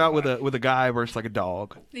 You could Start bring out it back. with a guy versus like a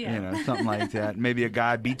dog. Yeah. You know, something like that. Maybe a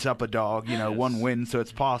guy beats up a dog, Yes. one wins, so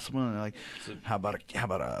it's possible. And like, So- how about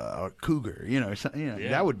a cougar? Yeah.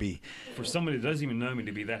 That would be. For somebody that doesn't even know me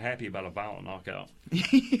to be that happy about a violent knockout. Yeah.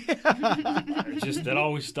 It's just that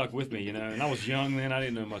always stuck with me, And I was young then. I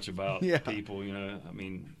didn't know much about Yeah. people, I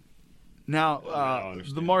mean, Now, I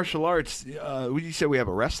understand. the martial arts. Would you say we have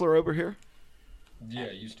a wrestler over here? Yeah,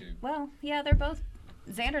 used to. Well, yeah, they're both.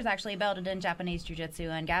 Xander's actually belted in Japanese jiu-jitsu,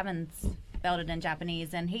 and Gavin's belted in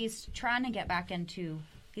Japanese, and he's trying to get back into.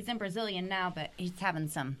 He's in Brazilian now, but he's having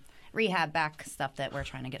some rehab back stuff that we're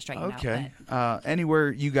trying to get straightened out. Okay.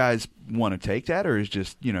 Anywhere you guys want to take that, or is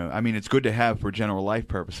just I mean, it's good to have for general life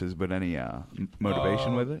purposes, but any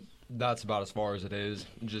motivation with it? That's about as far as it is.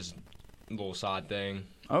 Just a little side thing.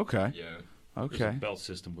 Okay. Yeah. there's Okay. a belt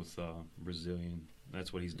system with Brazilian.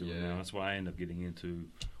 That's what he's doing Yeah. now. That's what I end up getting into.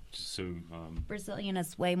 Just so, Brazilian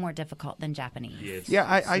is way more difficult than Japanese. yeah, it's Yeah,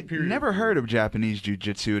 I superior never to- heard of Japanese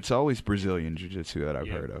jiu-jitsu. It's always Brazilian jiu-jitsu that I've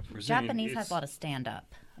yeah, heard of. Brazilian, Japanese has it's- a lot of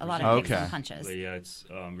stand-up, a lot of Okay. kicks and punches. Yeah, it's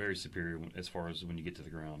very superior as far as when you get to the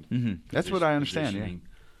ground. Hmm. That's what I understand. Yeah.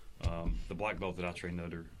 Positioning. The black belt that I trained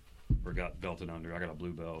under, or got belted under, I got a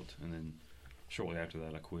blue belt, and then shortly after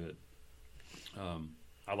that, I quit.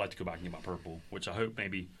 I'd like to go back and get my purple, which I hope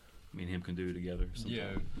maybe me and him can do together. Sometime.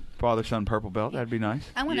 Yeah. Father, son, purple belt. That'd be nice.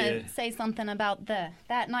 I want to Yeah. say something about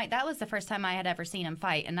that night. That was the first time I had ever seen him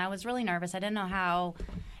fight, and I was really nervous. I didn't know how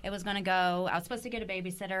it was going to go. I was supposed to get a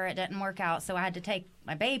babysitter. It didn't work out, so I had to take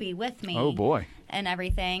my baby with me. Oh boy. And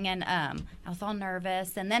everything, and I was all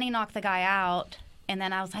nervous. And then he knocked the guy out, and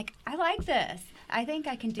then I was like, I like this. I think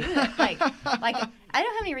I can do it. Like I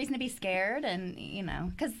don't have any reason to be scared, and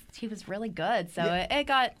because he was really good, so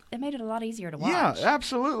it made it a lot easier to watch. Yeah,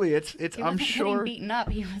 absolutely. It's. He I'm wasn't sure. getting beaten up.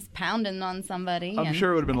 He was pounding on somebody. I'm and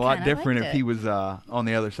sure it would have been a I lot kinda different if liked he it. was on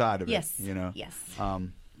the other side of it. Yes. Yes. Yes.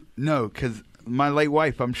 No, because my late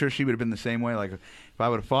wife, I'm sure she would have been the same way. Like, if I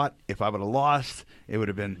would have fought, if I would have lost, it would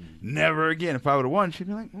have been never again. If I would have won, she'd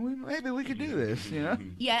be like, well, maybe we could do this,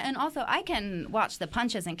 Yeah, and also I can watch the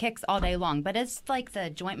punches and kicks all day long, but it's like the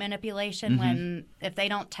joint manipulation Mm-hmm. when if they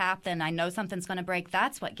don't tap, then I know something's going to break.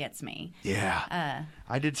 That's what gets me. Yeah.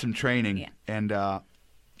 I did some training, Yeah. and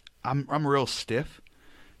I'm real stiff.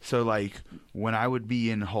 So, like, when I would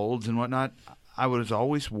be in holds and whatnot, I was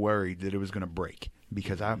always worried that it was going to break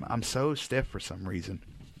because I'm so stiff for some reason.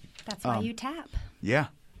 That's why you tap. Yeah.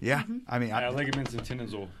 Yeah. Mm-hmm. I mean, Ligaments and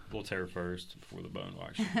tendons will tear first before the bone will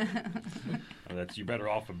actually. That's you're better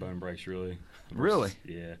off a bone brace, really. Really?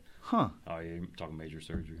 Yeah. huh. Oh yeah, you're talking major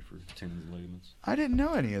surgery for tendons and ligaments. I didn't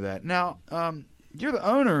know any of that. Now, you're the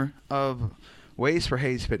owner of Ways for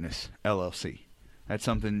Hayes Fitness, LLC. That's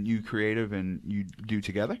something you creative and you do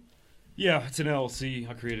together? Yeah, it's an LLC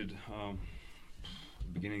I created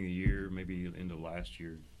beginning of the year, maybe end of last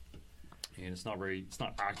year, and it's not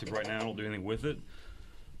active right now. I don't do anything with it.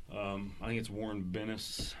 I think it's Warren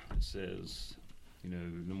Bennis that says,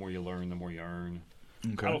 the more you learn, the more you earn.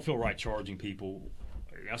 Okay. I don't feel right charging people.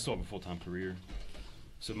 I still have a full-time career.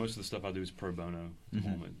 So most of the stuff I do is pro bono at the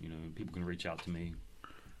moment. People can reach out to me.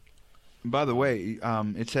 By the way,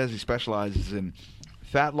 it says he specializes in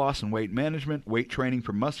fat loss and weight management, weight training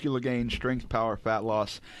for muscular gain, strength, power, fat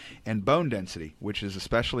loss, and bone density, which is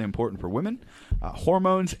especially important for women,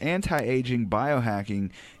 hormones, anti-aging,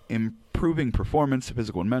 biohacking, improving performance,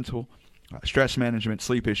 physical and mental, stress management,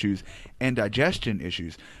 sleep issues, and digestion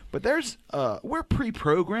issues. But we're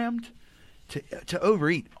pre-programmed to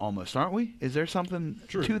overeat almost, aren't we? Is there something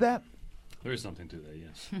to that? There is something to that,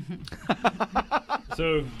 yes.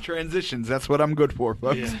 So transitions, that's what I'm good for,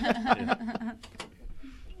 folks. Yeah.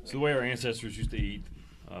 So the way our ancestors used to eat,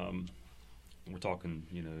 we're talking,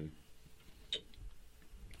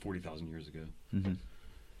 40,000 years ago,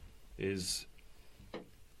 is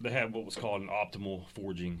they had what was called an optimal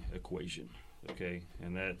foraging equation, okay?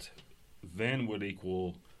 And that then would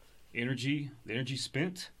equal the energy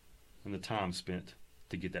spent and the time spent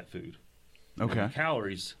to get that food. Okay. And the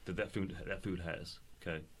calories that food has,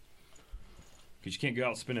 okay? Because you can't go out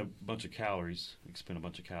and spend a bunch of calories,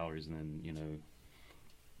 and then,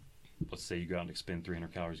 let's say you go out and expend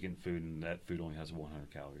 300 calories getting food, and that food only has 100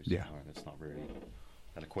 calories. Yeah. All right,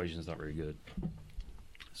 that equation is not very good.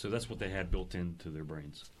 So that's what they had built into their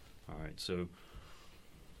brains. All right, so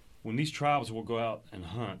when these tribes will go out and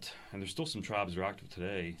hunt, and there's still some tribes that are active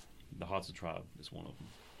today, the Hadza tribe is one of them.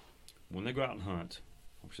 When they go out and hunt,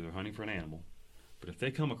 obviously they're hunting for an animal, but if they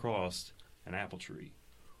come across an apple tree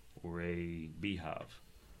or a beehive,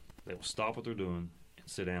 they will stop what they're doing and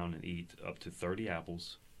sit down and eat up to 30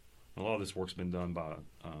 apples. A lot of this work's been done by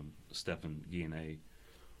Stephan Guyenet,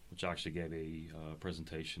 which actually gave a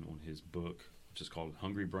presentation on his book, which is called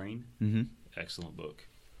Hungry Brain. Mm-hmm. Excellent book.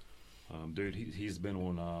 Dude, he's been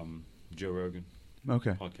on Joe Rogan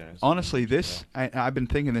podcast. Honestly, I've been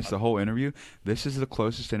thinking this the whole interview. This is the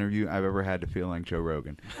closest interview I've ever had to feeling like Joe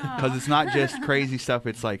Rogan. Because it's not just crazy stuff.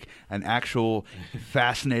 It's like an actual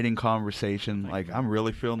fascinating conversation. I'm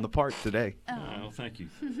really feeling the part today. Well, thank you.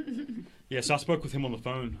 Yeah, so I spoke with him on the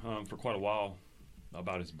phone for quite a while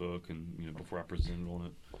about his book and, before I presented on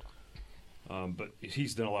it. But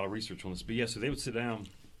he's done a lot of research on this. But, yeah, so they would sit down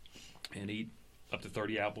and eat up to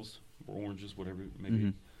 30 apples or oranges, whatever it may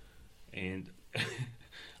be, and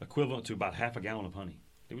equivalent to about half a gallon of honey.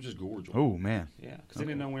 They would just gorge on it. Oh, man. Yeah, because they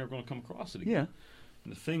didn't know when they were going to come across it again. Yeah.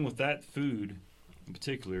 And the thing with that food in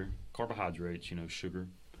particular, carbohydrates, sugar.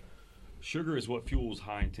 Sugar is what fuels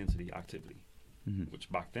high-intensity activity, which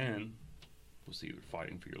back then was either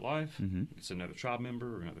fighting for your life, it's another tribe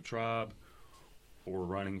member or another tribe, or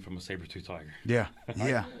running from a saber-toothed tiger. Yeah,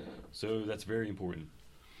 yeah. So that's very important.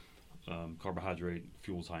 Carbohydrate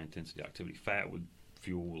fuels high-intensity activity. Fat would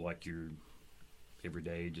fuel like your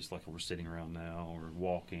everyday, just like we're sitting around now, or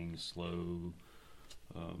walking slow.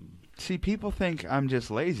 See, people think I'm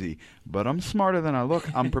just lazy, but I'm smarter than I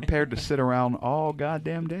look. I'm prepared to sit around all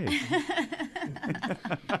goddamn day.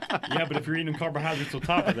 Yeah, but if you're eating carbohydrates on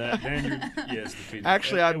top of that, then it's defeated.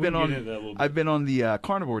 Actually, I've been on the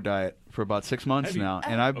carnivore diet for about 6 months now,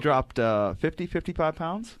 and I've dropped 55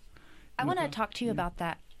 pounds. I want to talk to you about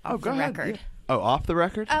that Go off the ahead. record. Yeah. Oh, off the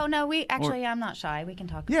record? Oh, no, I'm not shy. We can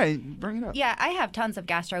talk. Yeah, bring it up. Yeah, I have tons of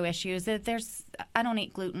gastro issues. I don't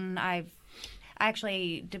eat gluten. I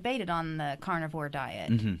actually debated on the carnivore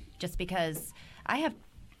diet just because I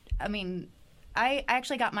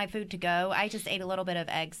actually got my food to go. I just ate a little bit of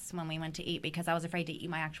eggs when we went to eat because I was afraid to eat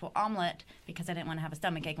my actual omelet because I didn't want to have a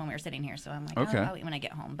stomachache when we were sitting here. So I'm like, I'll eat when I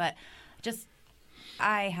get home. But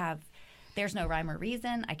there's no rhyme or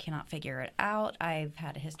reason. I cannot figure it out. I've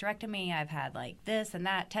had a hysterectomy. I've had this and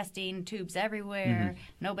that, testing, tubes everywhere.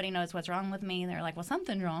 Nobody knows what's wrong with me. They're like, well,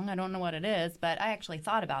 something's wrong. I don't know what it is. But I actually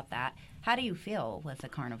thought about that. How do you feel with the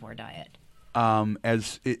carnivore diet?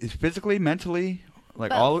 As physically, mentally,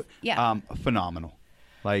 Both. all of it, Yeah. phenomenal.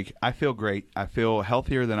 I feel great. I feel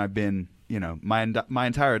healthier than I've been, my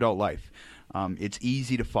entire adult life. It's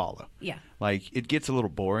easy to follow. Yeah. It gets a little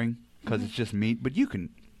boring because it's just meat, but you can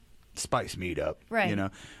spice meat up,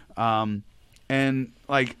 right? And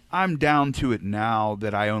I'm down to it now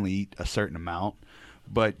that I only eat a certain amount,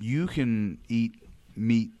 but you can eat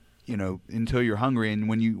meat, until you're hungry. And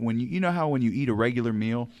when you know how when you eat a regular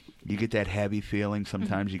meal, you get that heavy feeling.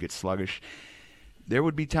 Sometimes you get sluggish. There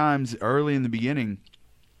would be times early in the beginning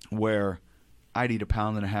where I'd eat 1.5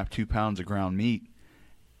 pounds, 2 pounds of ground meat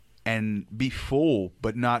and be full,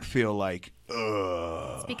 but not feel like,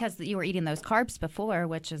 ugh. It's because you were eating those carbs before,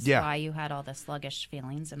 which is why you had all the sluggish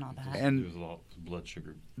feelings and all that. And there's a lot of blood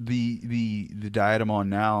sugar. The diet I'm on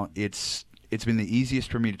now, it's it's been the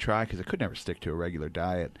easiest for me to try because I could never stick to a regular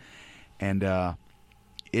diet, and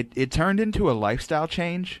it turned into a lifestyle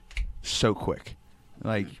change so quick.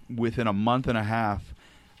 Like within a month and a half,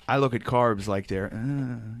 I look at carbs like they're,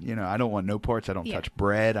 I don't want no parts. I don't touch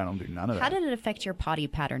bread. I don't do none of that. How did it affect your potty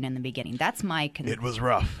pattern in the beginning? That's my concern. It was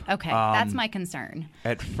rough. Okay, that's my concern.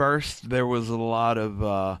 At first, there was a lot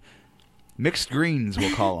of mixed greens,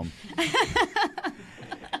 we'll call them.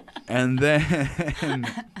 And then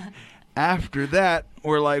after that,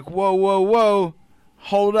 we're like, whoa, whoa, whoa,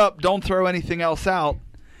 hold up, don't throw anything else out.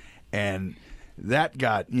 And that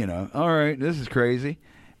got, all right, this is crazy.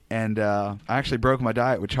 And I actually broke my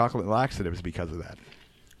diet with chocolate laxatives because of that.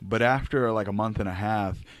 But after like a month and a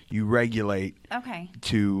half, you regulate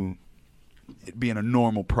to it being a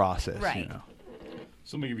normal process. Right.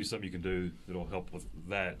 So let me give you something you can do that'll help with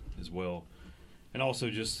that as well. And also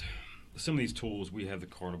just some of these tools. We have the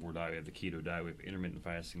carnivore diet, we have the keto diet, we have intermittent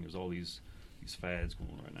fasting. There's all these fads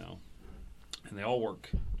going on right now. And they all work,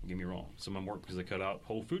 don't get me wrong. Some of them work because they cut out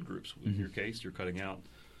whole food groups. In your case, you're cutting out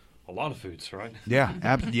a lot of foods, right? Yeah,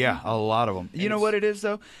 a lot of them. You know what it is,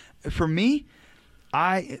 though? For me,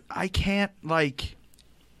 I can't,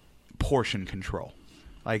 portion control.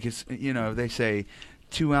 Like, it's, they say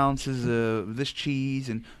 2 ounces of this cheese.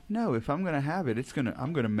 And, no, if I'm going to have it,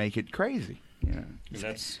 I'm going to make it crazy.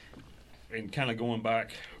 That's, and kind of going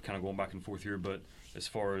back and forth here, but as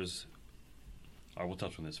far as, I will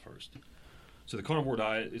touch on this first. So the carnivore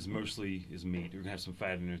diet is mostly meat. You're going to have some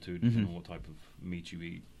fat in there too, depending on what type of meat you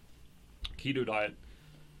eat. Keto diet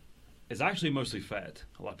is actually mostly fat.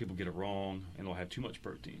 A lot of people get it wrong, and they'll have too much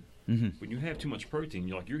protein. When you have too much protein,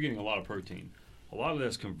 you're getting a lot of protein. A lot of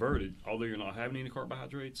that's converted, although you're not having any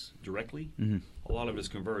carbohydrates directly, a lot of it is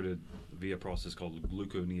converted via a process called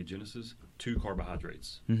gluconeogenesis to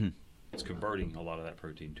carbohydrates. It's converting a lot of that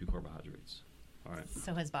protein to carbohydrates. All right.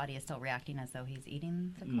 So his body is still reacting as though he's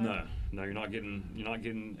eating the carb? No, you're not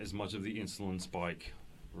getting as much of the insulin spike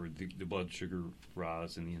or the blood sugar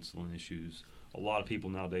rise and the insulin issues. A lot of people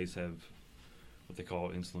nowadays have what they call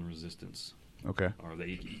insulin resistance. Okay. Or they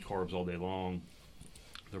eat carbs all day long.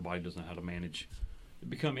 Their body doesn't know how to manage. They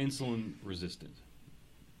become insulin resistant.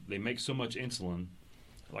 They make so much insulin,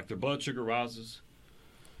 like their blood sugar rises,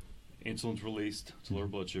 insulin's released to lower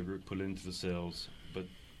blood sugar, put it into the cells, but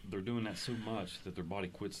they're doing that so much that their body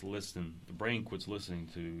quits listening. The brain quits listening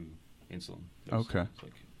to insulin. Okay. It's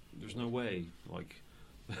like, there's no way. Like,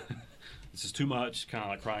 this is too much, kind of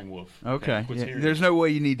like crying wolf. Okay. Yeah. There's no way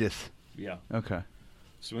you need this. Yeah. Okay.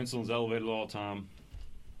 So insulin's elevated all the time,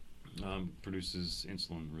 produces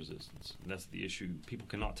insulin resistance. And that's the issue. People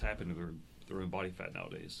cannot tap into their own body fat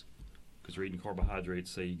nowadays because they're eating carbohydrates.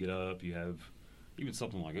 Say you get up, you have even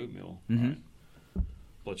something like oatmeal. Right?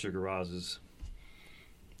 Blood sugar rises.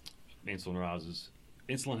 Insulin rises.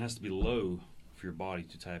 Insulin has to be low for your body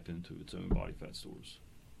to tap into its own body fat stores.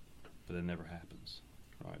 But that never happens,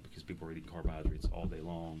 right? Because people are eating carbohydrates all day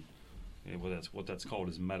long. And what that's called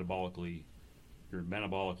is you're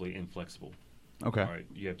metabolically inflexible. Okay. All right.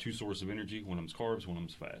 You have 2 sources of energy. One of them's carbs, one of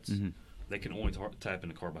them's fats. They can only tap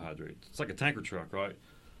into carbohydrates. It's like a tanker truck, right?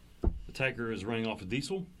 The tanker is running off of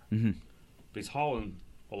diesel, but he's hauling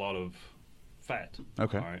a lot of fat.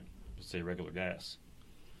 Okay. All right. Let's say regular gas.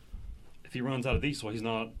 If he runs out of diesel, he's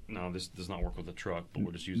not. No, this does not work with the truck, but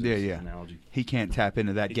we're just using this as an analogy. He can't tap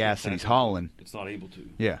into that gas that he's hauling. It's not able to.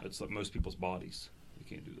 Yeah. It's like most people's bodies. You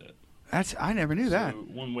can't do that. I never knew that.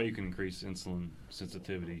 One way you can increase insulin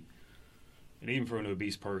sensitivity, and even for an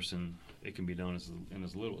obese person, it can be done in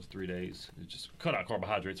as little as 3 days. It's just cut out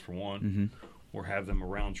carbohydrates for one, or have them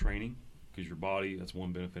around training, because your body, that's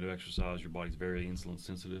one benefit of exercise, your body's very insulin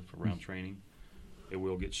sensitive around training. It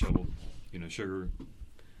will get shuttled, sugar.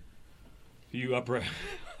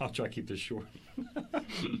 I'll try to keep this short.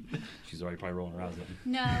 She's already probably rolling her eyes at me.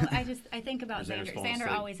 No, I think about Xander.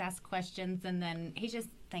 Xander always asks questions, and then he's just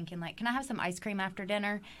thinking, like, can I have some ice cream after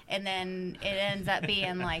dinner? And then it ends up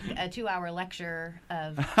being like a 2-hour lecture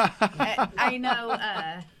of, I know,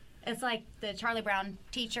 it's like the Charlie Brown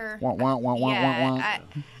teacher.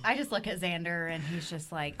 I just look at Xander, and he's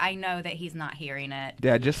just like, I know that he's not hearing it.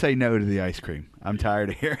 Dad, just say no to the ice cream. I'm tired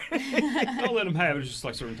of hearing it. Don't let him have it. It's just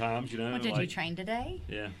like certain times, Well, did you train today?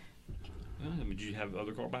 Yeah. Did you have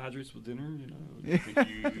other carbohydrates with dinner? Do you think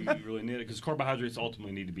you really need it? Because carbohydrates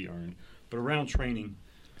ultimately need to be earned. But around training,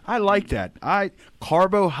 I like that.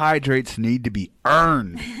 Carbohydrates need to be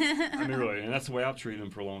earned. I mean, really, and that's the way I've treated them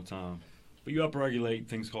for a long time. But you upregulate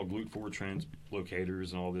things called GLUT4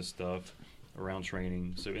 translocators and all this stuff around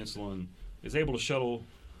training. So insulin is able to shuttle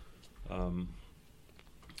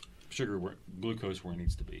glucose where it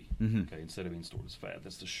needs to be. Okay, instead of being stored as fat.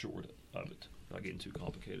 That's the short of it. Without getting too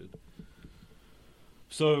complicated.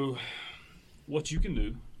 So, what you can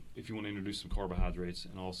do if you want to introduce some carbohydrates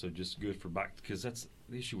and also just good for back, because that's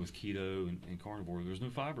the issue with keto and carnivore. There's no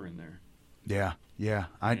fiber in there. Yeah. Yeah.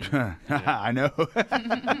 I know.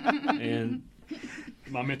 And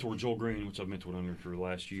my mentor Joel Green, which I've mentored under for the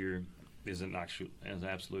last year, is an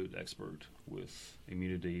absolute expert with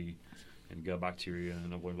immunity and gut bacteria,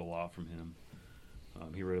 and I've learned a lot from him.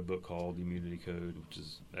 He wrote a book called The Immunity Code, which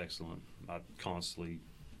is excellent. I constantly,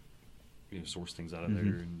 source things out of there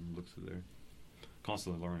and look through there.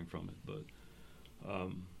 Constantly learning from it, but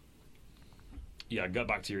gut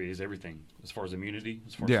bacteria is everything as far as immunity,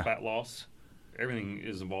 as far as fat loss. Everything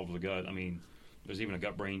is involved with the gut. I mean, there's even a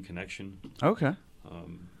gut-brain connection. Okay.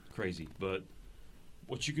 Crazy, but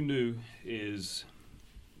what you can do is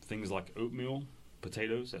things like oatmeal,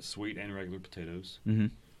 potatoes, that's sweet and regular potatoes,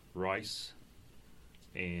 rice,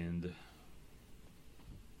 and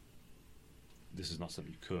this is not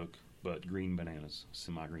something you cook, but green bananas,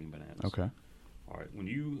 semi-green bananas. Okay. All right, when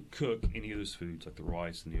you cook any of those foods, like the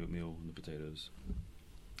rice and the oatmeal and the potatoes,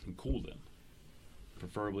 and cool them,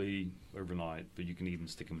 preferably overnight, but you can even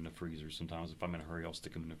stick them in the freezer. Sometimes if I'm in a hurry, I'll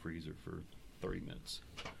stick them in the freezer for 30 minutes.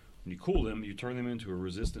 When you cool them, you turn them into a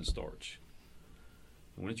resistant starch.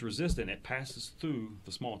 And when it's resistant, it passes through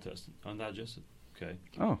the small intestine, undigested, okay?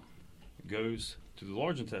 Oh. It goes to the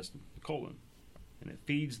large intestine, the colon, and it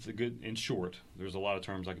feeds the good, in short, there's a lot of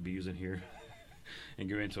terms I could be using here and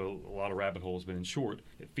go into a lot of rabbit holes, but in short,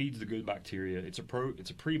 it feeds the good bacteria. It's a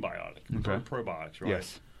prebiotic. Okay. Probiotics, right?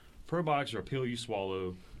 Yes. Probiotics are a pill you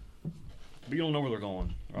swallow, but you don't know where they're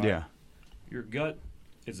going, right? Yeah. Your gut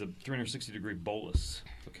is a 360-degree bolus,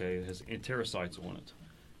 okay? It has enterocytes on it.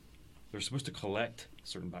 They're supposed to collect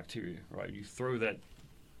certain bacteria, right? You throw that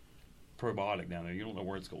probiotic down there, you don't know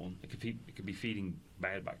where it's going. It could be feeding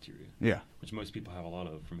bad bacteria. Yeah. Which most people have a lot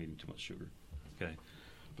of from eating too much sugar, okay?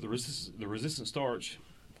 But the resistant starch.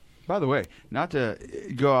 By the way, not to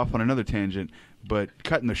go off on another tangent, but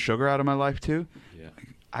cutting the sugar out of my life too, Yeah.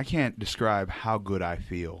 I can't describe how good I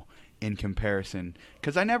feel in comparison,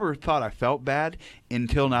 because I never thought I felt bad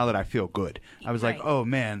until now that I feel good. I was like, Right. oh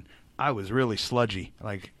man, I was really sludgy.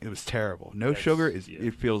 Like, it was terrible. No That's- sugar, yeah.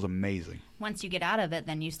 it feels amazing. Once you get out of it,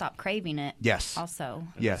 then you stop craving it. Yes. Also,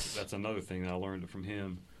 Yes. That's another thing that I learned from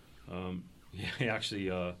him. He actually,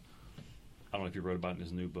 I don't know if he wrote about it in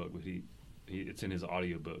his new book, but it's in his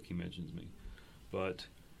audio book. He mentions me. But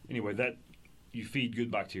anyway, that you feed good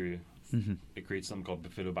bacteria. Mhm. It creates something called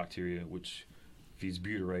bifidobacteria, which feeds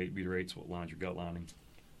butyrate. Butyrate's what lines your gut lining.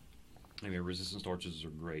 And their resistant starches are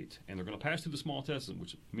great. And they're going to pass through the small intestine,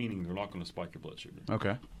 which meaning they're not going to spike your blood sugar,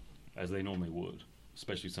 Okay. as they normally would,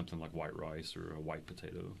 especially something like white rice or a white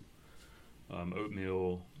potato.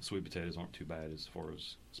 Oatmeal, sweet potatoes aren't too bad as far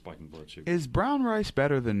as spiking blood sugar. Is brown rice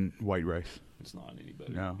better than white rice? It's not any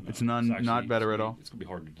better. No, it's not better at all? It's going to be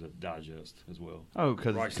harder to digest as well. Oh,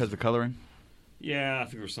 Rice because is- the coloring? Yeah, I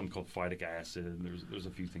think there's something called phytic acid. And there's a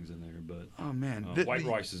few things in there, but Oh, man. white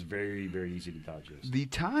rice is very, very easy to digest. The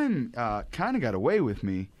time kind of got away with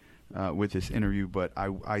me with this interview, but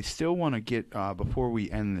I still want to get, before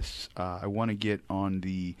we end this, I want to get on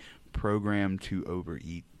the program to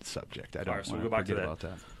overeat subject. I don't All right, so want we'll to go back to forget that.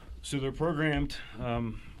 about that. So they're programmed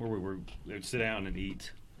where they would sit down and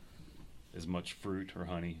eat as much fruit or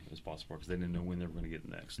honey as possible because they didn't know when they were going to get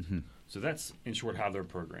next. Mhm. So that's, in short, how they're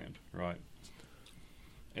programmed, right?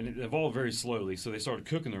 And it evolved very slowly. So they started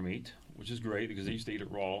cooking their meat, which is great because they used to eat it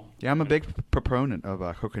raw. Yeah, I'm a big proponent of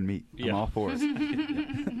cooking meat. I'm Yeah. all for it.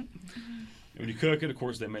 And when you cook it, of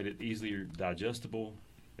course, they made it easier digestible.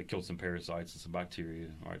 They killed some parasites and some bacteria.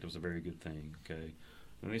 All right, that was a very good thing. Okay,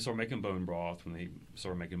 and they started making bone broth. When they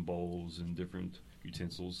started making bowls and different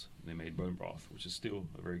utensils, they made bone broth, which is still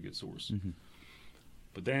a very good source. Mhm.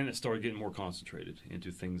 But then it started getting more concentrated into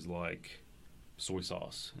things like soy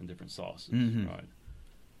sauce and different sauces. Mhm. Right,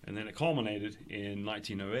 and then it culminated in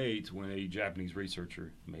 1908 when a Japanese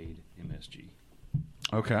researcher made MSG.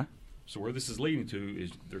 Okay. So where this is leading to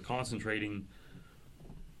is they're concentrating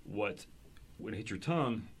what, when it hits your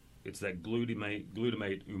tongue, it's that glutamate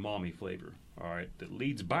umami flavor, all right, that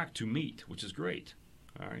leads back to meat, which is great,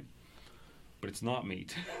 all right, but it's not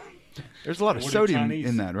meat. There's a lot of What do sodium Chinese-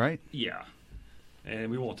 in that, right? Yeah,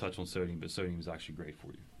 and we won't touch on sodium, but sodium is actually great for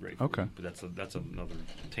you. Great. For Okay. you. But that's another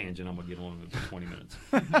tangent. I'm gonna get on in 20 minutes.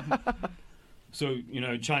 So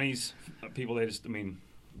Chinese people,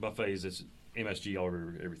 buffets. It's MSG all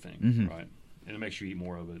over everything, Mhm. right? And it makes you eat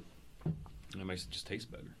more of it, and it makes it just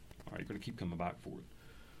taste better. All right, you're gonna keep coming back for it.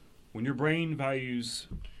 When your brain values,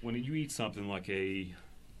 when you eat something like a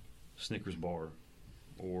Snickers bar,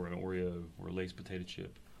 or an Oreo, or a Lay's potato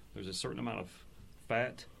chip, there's a certain amount of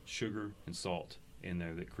fat, sugar, and salt in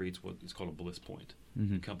there that creates what is called a bliss point.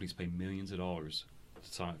 Mm-hmm. And companies pay millions of dollars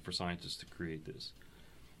for scientists to create this.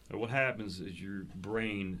 And what happens is your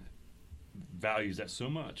brain values that so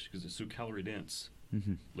much because it's so calorie dense,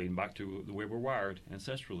 Mm-hmm. leading back to the way we're wired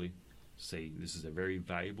ancestrally. Say this is a very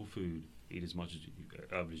valuable food. Eat as much of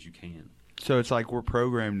it as you can. So it's like we're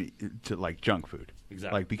programmed to like junk food.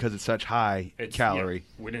 Exactly. Like because it's such high calorie.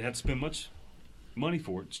 Yeah, we didn't have to spend much money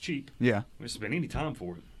for it. It's cheap. Yeah. We didn't spend any time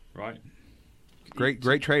for it, right?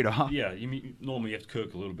 Great trade-off. Yeah. Normally you have to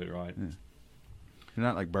cook a little bit, right? Yeah.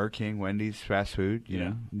 Not like Burger King, Wendy's, fast food. You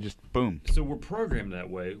know, just boom. So we're programmed that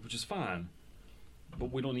way, which is fine.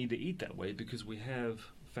 But we don't need to eat that way because we have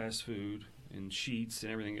fast food and sheets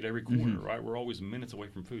and everything at every corner, right? We're always minutes away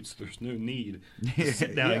from food, so there's no need to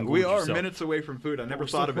sit down and we gorge are yourself. Minutes away from food. I never We're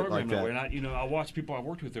thought still of it like programmed that. way. And I watch people I've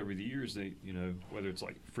worked with over the years. They, whether it's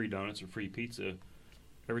like free donuts or free pizza,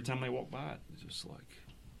 every time they walk by it, it's just like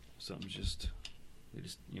something's just,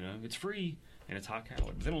 it's free and it's high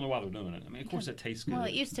calorie. But they don't know why they're doing it. I mean, of course, that tastes good. Well,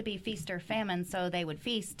 it used to be feast or famine, so they would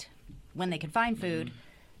feast when they could find food. Mm-hmm.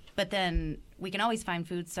 But then we can always find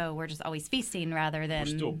food, so we're just always feasting rather than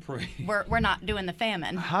we're still prey. We're not doing the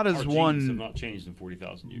famine. How does Our genes one have not changed in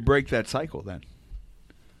 40,000 years. break that cycle then?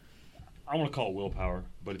 I want to call it willpower,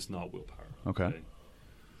 but it's not willpower. Okay.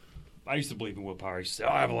 I used to believe in willpower. I used to say,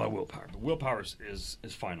 I have a lot of willpower. But willpower is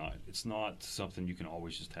finite. It's not something you can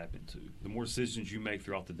always just tap into. The more decisions you make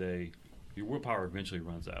throughout the day, your willpower eventually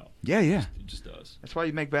runs out. Yeah. It just does. That's why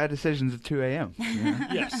you make bad decisions at 2 a.m.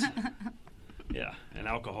 Yes. Yeah. And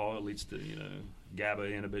alcohol, it leads to,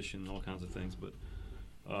 GABA inhibition and all kinds of things. But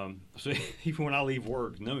so even when I leave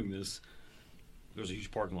work knowing this, there's a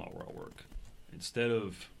huge parking lot where I work. Instead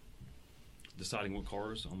of deciding what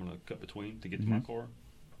cars I'm going to cut between to get to my car,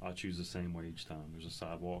 I choose the same way each time. There's a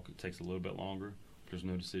sidewalk. It takes a little bit longer. There's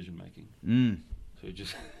no decision making. So it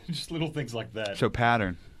just little things like that. So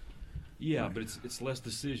pattern. Yeah, but it's less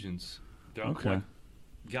decisions. Okay. Like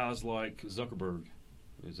guys like Zuckerberg,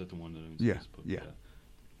 is that the one that owns Yeah, Facebook? yeah.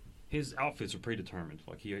 His outfits are predetermined.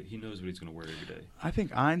 Like he knows what he's going to wear every day. I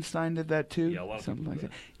think Einstein did that too. Yeah, a lot of something people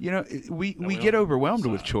like do that. We we get don't overwhelmed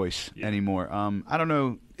with decide. choice Yeah. anymore. I don't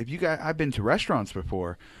know if you guys. I've been to restaurants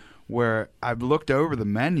before where I've looked over the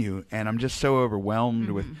menu and I'm just so overwhelmed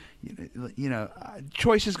with,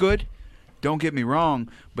 choice is good. Don't get me wrong,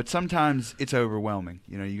 but sometimes it's overwhelming.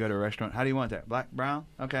 You go to a restaurant. How do you want that? Black, brown?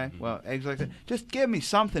 Okay. Well, eggs like that. Just give me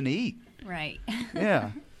something to eat. Right.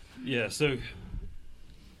 Yeah. Yeah. So.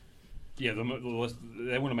 Yeah,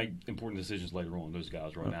 they want to make important decisions later on. Those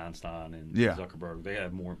guys, right? Einstein and Zuckerberg, they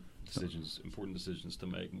have more important decisions to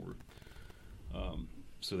make. More,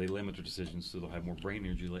 so they limit their decisions, so they'll have more brain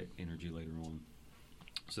energy later on.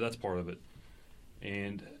 So that's part of it,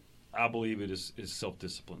 and I believe it is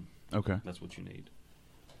self-discipline. Okay. That's what you need.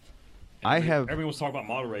 Everyone's talking about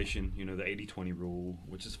moderation. The 80-20 rule,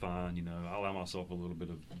 which is fine. I allow myself a little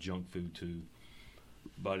bit of junk food too.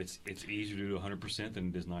 But it's easier to do 100% than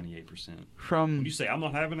it is 98%. When you say, I'm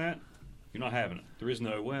not having that, you're not having it. There is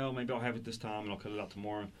no, well, maybe I'll have it this time and I'll cut it out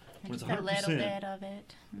tomorrow. When it's 100%, a little bit of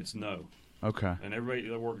it. It's no. Okay. And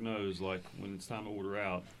everybody at work knows, like, when it's time to order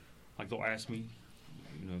out, like, they'll ask me,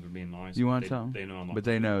 they're being nice. You want something? They know I'm not. But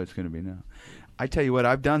they know it's going to be no. I tell you what,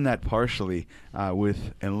 I've done that partially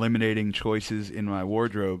with eliminating choices in my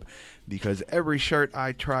wardrobe because every shirt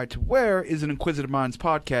I try to wear is an Inquisitive Minds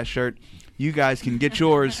podcast shirt. You guys can get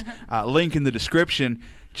yours. Link in the description.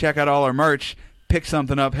 Check out all our merch. Pick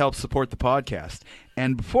something up. Help support the podcast.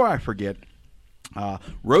 And before I forget,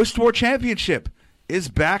 Roast War Championship is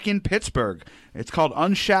back in Pittsburgh. It's called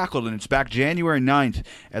Unshackled, and it's back January 9th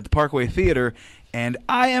at the Parkway Theater. And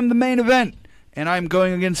I am the main event, and I'm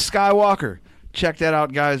going against Skywalker. Check that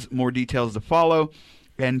out, guys. More details to follow.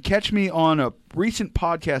 And catch me on a recent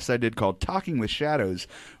podcast I did called Talking with Shadows,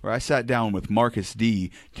 where I sat down with Marcus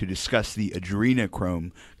D. to discuss the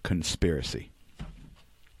adrenochrome conspiracy.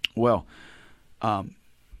 Well,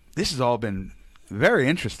 this has all been very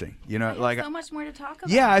interesting. So much more to talk about.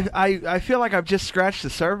 Yeah, I feel like I've just scratched the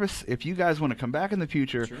surface. If you guys want to come back in the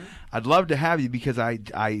future, Sure. I'd love to have you because I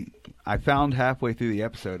found halfway through the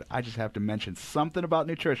episode I just have to mention something about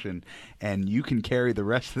nutrition, and you can carry the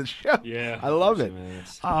rest of the show. Yeah. I love it.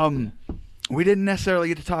 Man, we didn't necessarily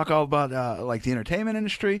get to talk all about like the entertainment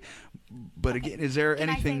industry, but again, is there Can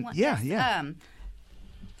I say anything? one- Yeah, yes, yeah.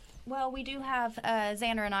 Well, we do have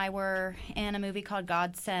Xander and I were in a movie called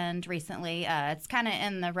Godsend recently. It's kind of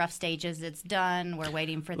in the rough stages. It's done. We're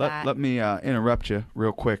waiting for that. Let me interrupt you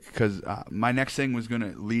real quick because my next thing was going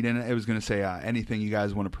to lead in. It was going to say anything you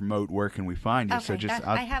guys want to promote. Where can we find you? Okay, So just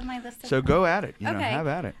I have my list. so go at it. Okay. Have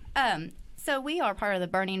at it. So we are part of the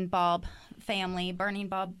Burning Bulb family, Burning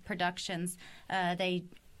Bulb Productions. They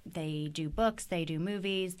do books, they do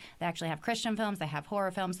movies, they actually have Christian films, they have horror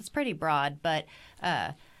films. It's pretty broad, but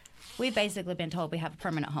we've basically been told we have a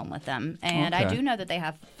permanent home with them. And I Okay. do know that they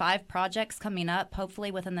have 5 projects coming up, hopefully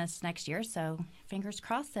within this next year. So fingers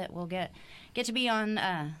crossed that we'll get to be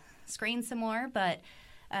on screen some more. But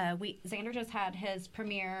Xander just had his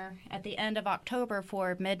premiere at the end of October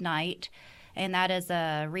for Midnight. And that is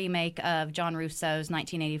a remake of John Russo's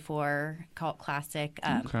 1984 cult classic.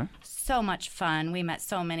 Okay. So much fun. We met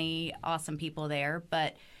so many awesome people there.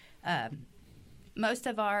 But most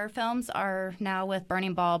of our films are now with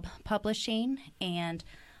Burning Bulb Publishing. And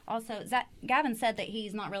also, Gavin said that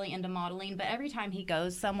he's not really into modeling, but every time he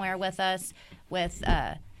goes somewhere with us, with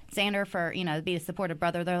Xander for, to be a supportive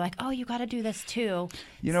brother, they're like, oh, you got to do this too.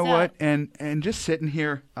 You know So- what? And just sitting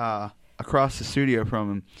here across the studio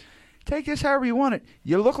from him, take this however you want it.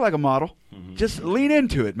 You look like a model. Just lean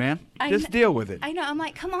into it, man. Just deal with it. I know. I'm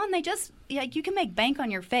like, come on. You can make bank on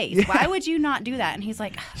your face. Why would you not do that? And he's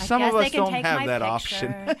like, I Some guess of us they can don't take have my that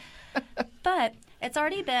picture. option. But it's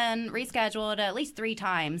already been rescheduled at least 3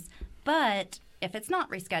 times. But if it's not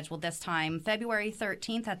rescheduled this time, February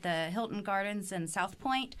 13th at the Hilton Gardens in South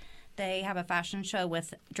Point, they have a fashion show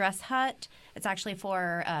with Dress Hut. It's actually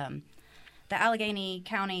for the Allegheny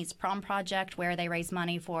County's prom project, where they raise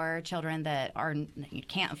money for children that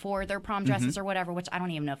can't afford their prom dresses or whatever, which I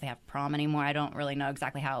don't even know if they have prom anymore. I don't really know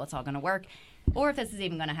exactly how it's all going to work or if this is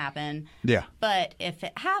even going to happen. Yeah. But if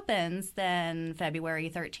it happens, then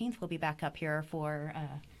February 13th we'll be back up here for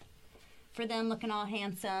them looking all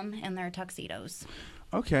handsome in their tuxedos.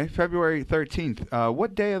 Okay, February 13th.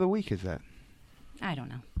 What day of the week is that? I don't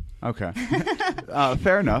know. Okay.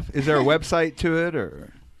 Fair enough. Is there a website to it,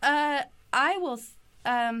 or? I will.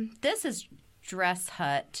 This is Dress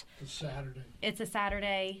Hut. It's Saturday. It's a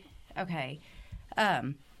Saturday. Okay.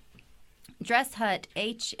 Dress Hut,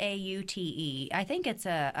 Haute. I think it's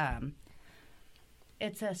a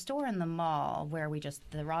store in the mall where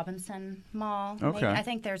the Robinson Mall. Okay. I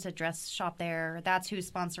think there's a dress shop there. That's who's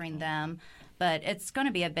sponsoring them. But it's going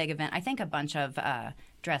to be a big event. I think a bunch of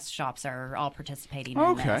dress shops are all participating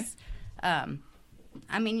in this.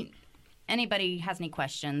 I mean, anybody has any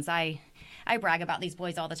questions, I brag about these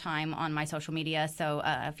boys all the time on my social media. So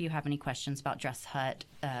if you have any questions about Dress Hut,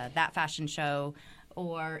 that fashion show,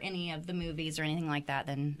 or any of the movies or anything like that,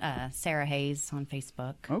 then Sarah Hayes on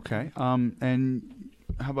Facebook. Okay. And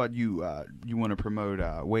how about you? You want to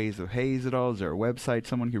promote Ways of Hayes at all? Is there a website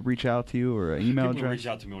someone could reach out to you, or an email People address? reach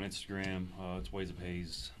out to me on Instagram. It's Ways of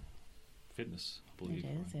Hayes Fitness, I believe.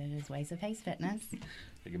 It is Ways of Hayes Fitness.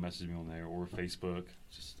 They can message me on there, or Facebook.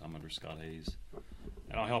 I'm under Scott Hayes,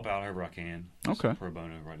 and I'll help out however I can. Just Okay. Pro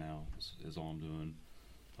bono right now is all I'm doing.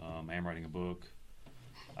 I am writing a book.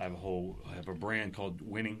 I have a brand called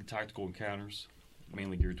Winning Tactical Encounters,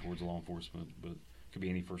 mainly geared towards law enforcement, but it could be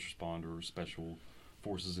any first responder or special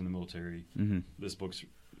forces in the military. Mm-hmm. This book's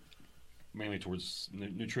mainly towards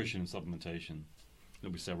nutrition and supplementation.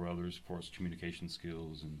 There'll be several others, of course, communication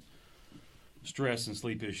skills and stress and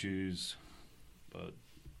sleep issues, but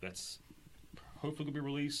that's hopefully going to be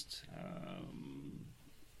released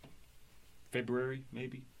February,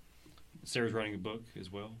 maybe. Sarah's writing a book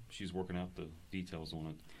as well. She's working out the details on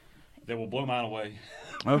it. That will blow mine away.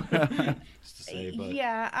 Just to say, but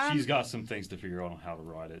Yeah, she's got some things to figure out on how to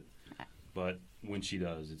write it. But when she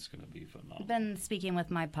does, it's going to be phenomenal. I've been speaking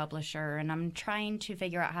with my publisher, and I'm trying to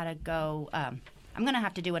figure out how to go. I'm going to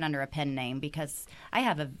have to do it under a pen name because I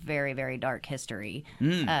have a very, very dark history.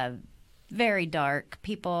 Very dark.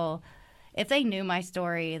 People, if they knew my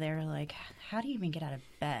story, they're like, how do you even get out of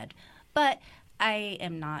bed? But I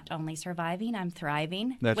am not only surviving, I'm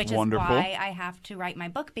thriving. That's which wonderful. is why I have to write my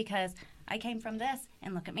book, because I came from this,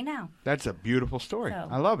 and look at me now. That's a beautiful story. So-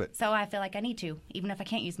 I love it. So I feel like I need to, even if I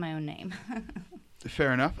can't use my own name.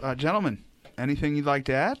 Fair enough. Gentlemen, anything you'd like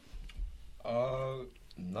to add? No,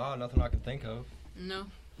 nothing I can think of. No.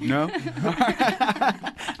 No?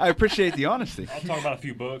 I appreciate the honesty. I'll talk about a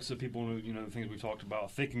few books that people know, the things we talked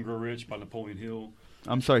about. Think and Grow Rich by Napoleon Hill.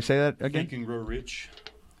 I'm sorry, say that again. Think and Grow Rich.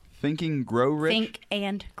 Think and Grow Rich? Think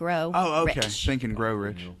and grow Oh, okay. rich. Think and Grow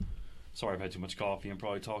Rich. Napoleon Hill. Sorry, I've had too much coffee. I'm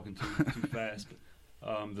probably talking too fast.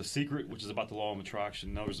 But, The Secret, which is about the law of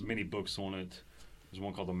attraction. Now, there's many books on it. There's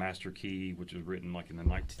one called The Master Key, which was written like in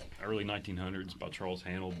the early 1900s by Charles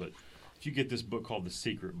Handel. But if you get this book called The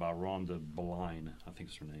Secret by Rhonda Byrne, I think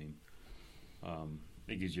it's her name,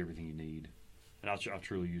 it gives you everything you need. And I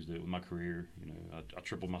truly used it with my career. I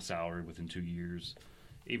tripled my salary within 2 years.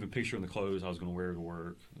 Even picturing the clothes I was going to wear to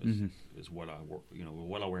work is what I work.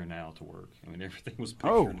 What I wear now to work. I mean, everything was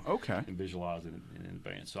pictured Oh, okay. and visualized in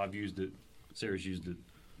advance. So I've used it Sarah's used it.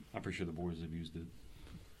 I'm pretty sure the boys have used it.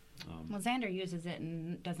 Well, Xander uses it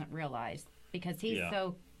and doesn't realize because he's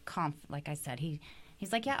so like I said,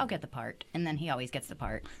 he's like, yeah, I'll get the part, and then he always gets the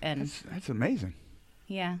part, and That's amazing.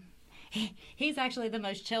 yeah, he's actually the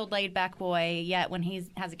most chilled, laid back boy yet when he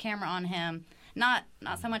has a camera on him. Not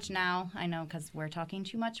so much now, I know, because we're talking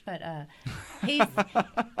too much, but he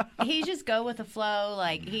just go with the flow.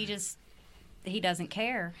 Like he doesn't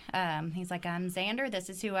care. He's like, I'm Xander. This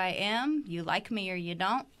is who I am. You like me or you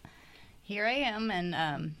don't. Here I am,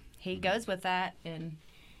 and he goes with that, and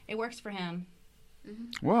it works for him.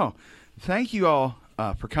 Well, thank you all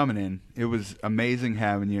for coming in. It was amazing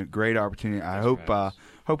having you. Great opportunity. I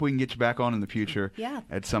hope we can get you back on in the future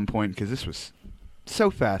at some point because this was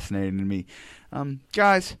so fascinating to me.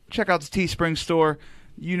 Guys, check out the Teespring store.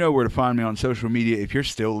 You know where to find me on social media if you're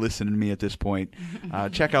still listening to me at this point.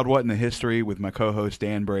 Check out What in the History with my co-host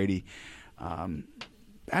Dan Brady.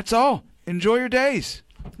 That's all. Enjoy your days.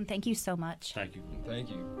 Thank you so much. Thank you.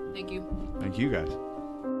 Thank you. Thank you. Thank you, guys.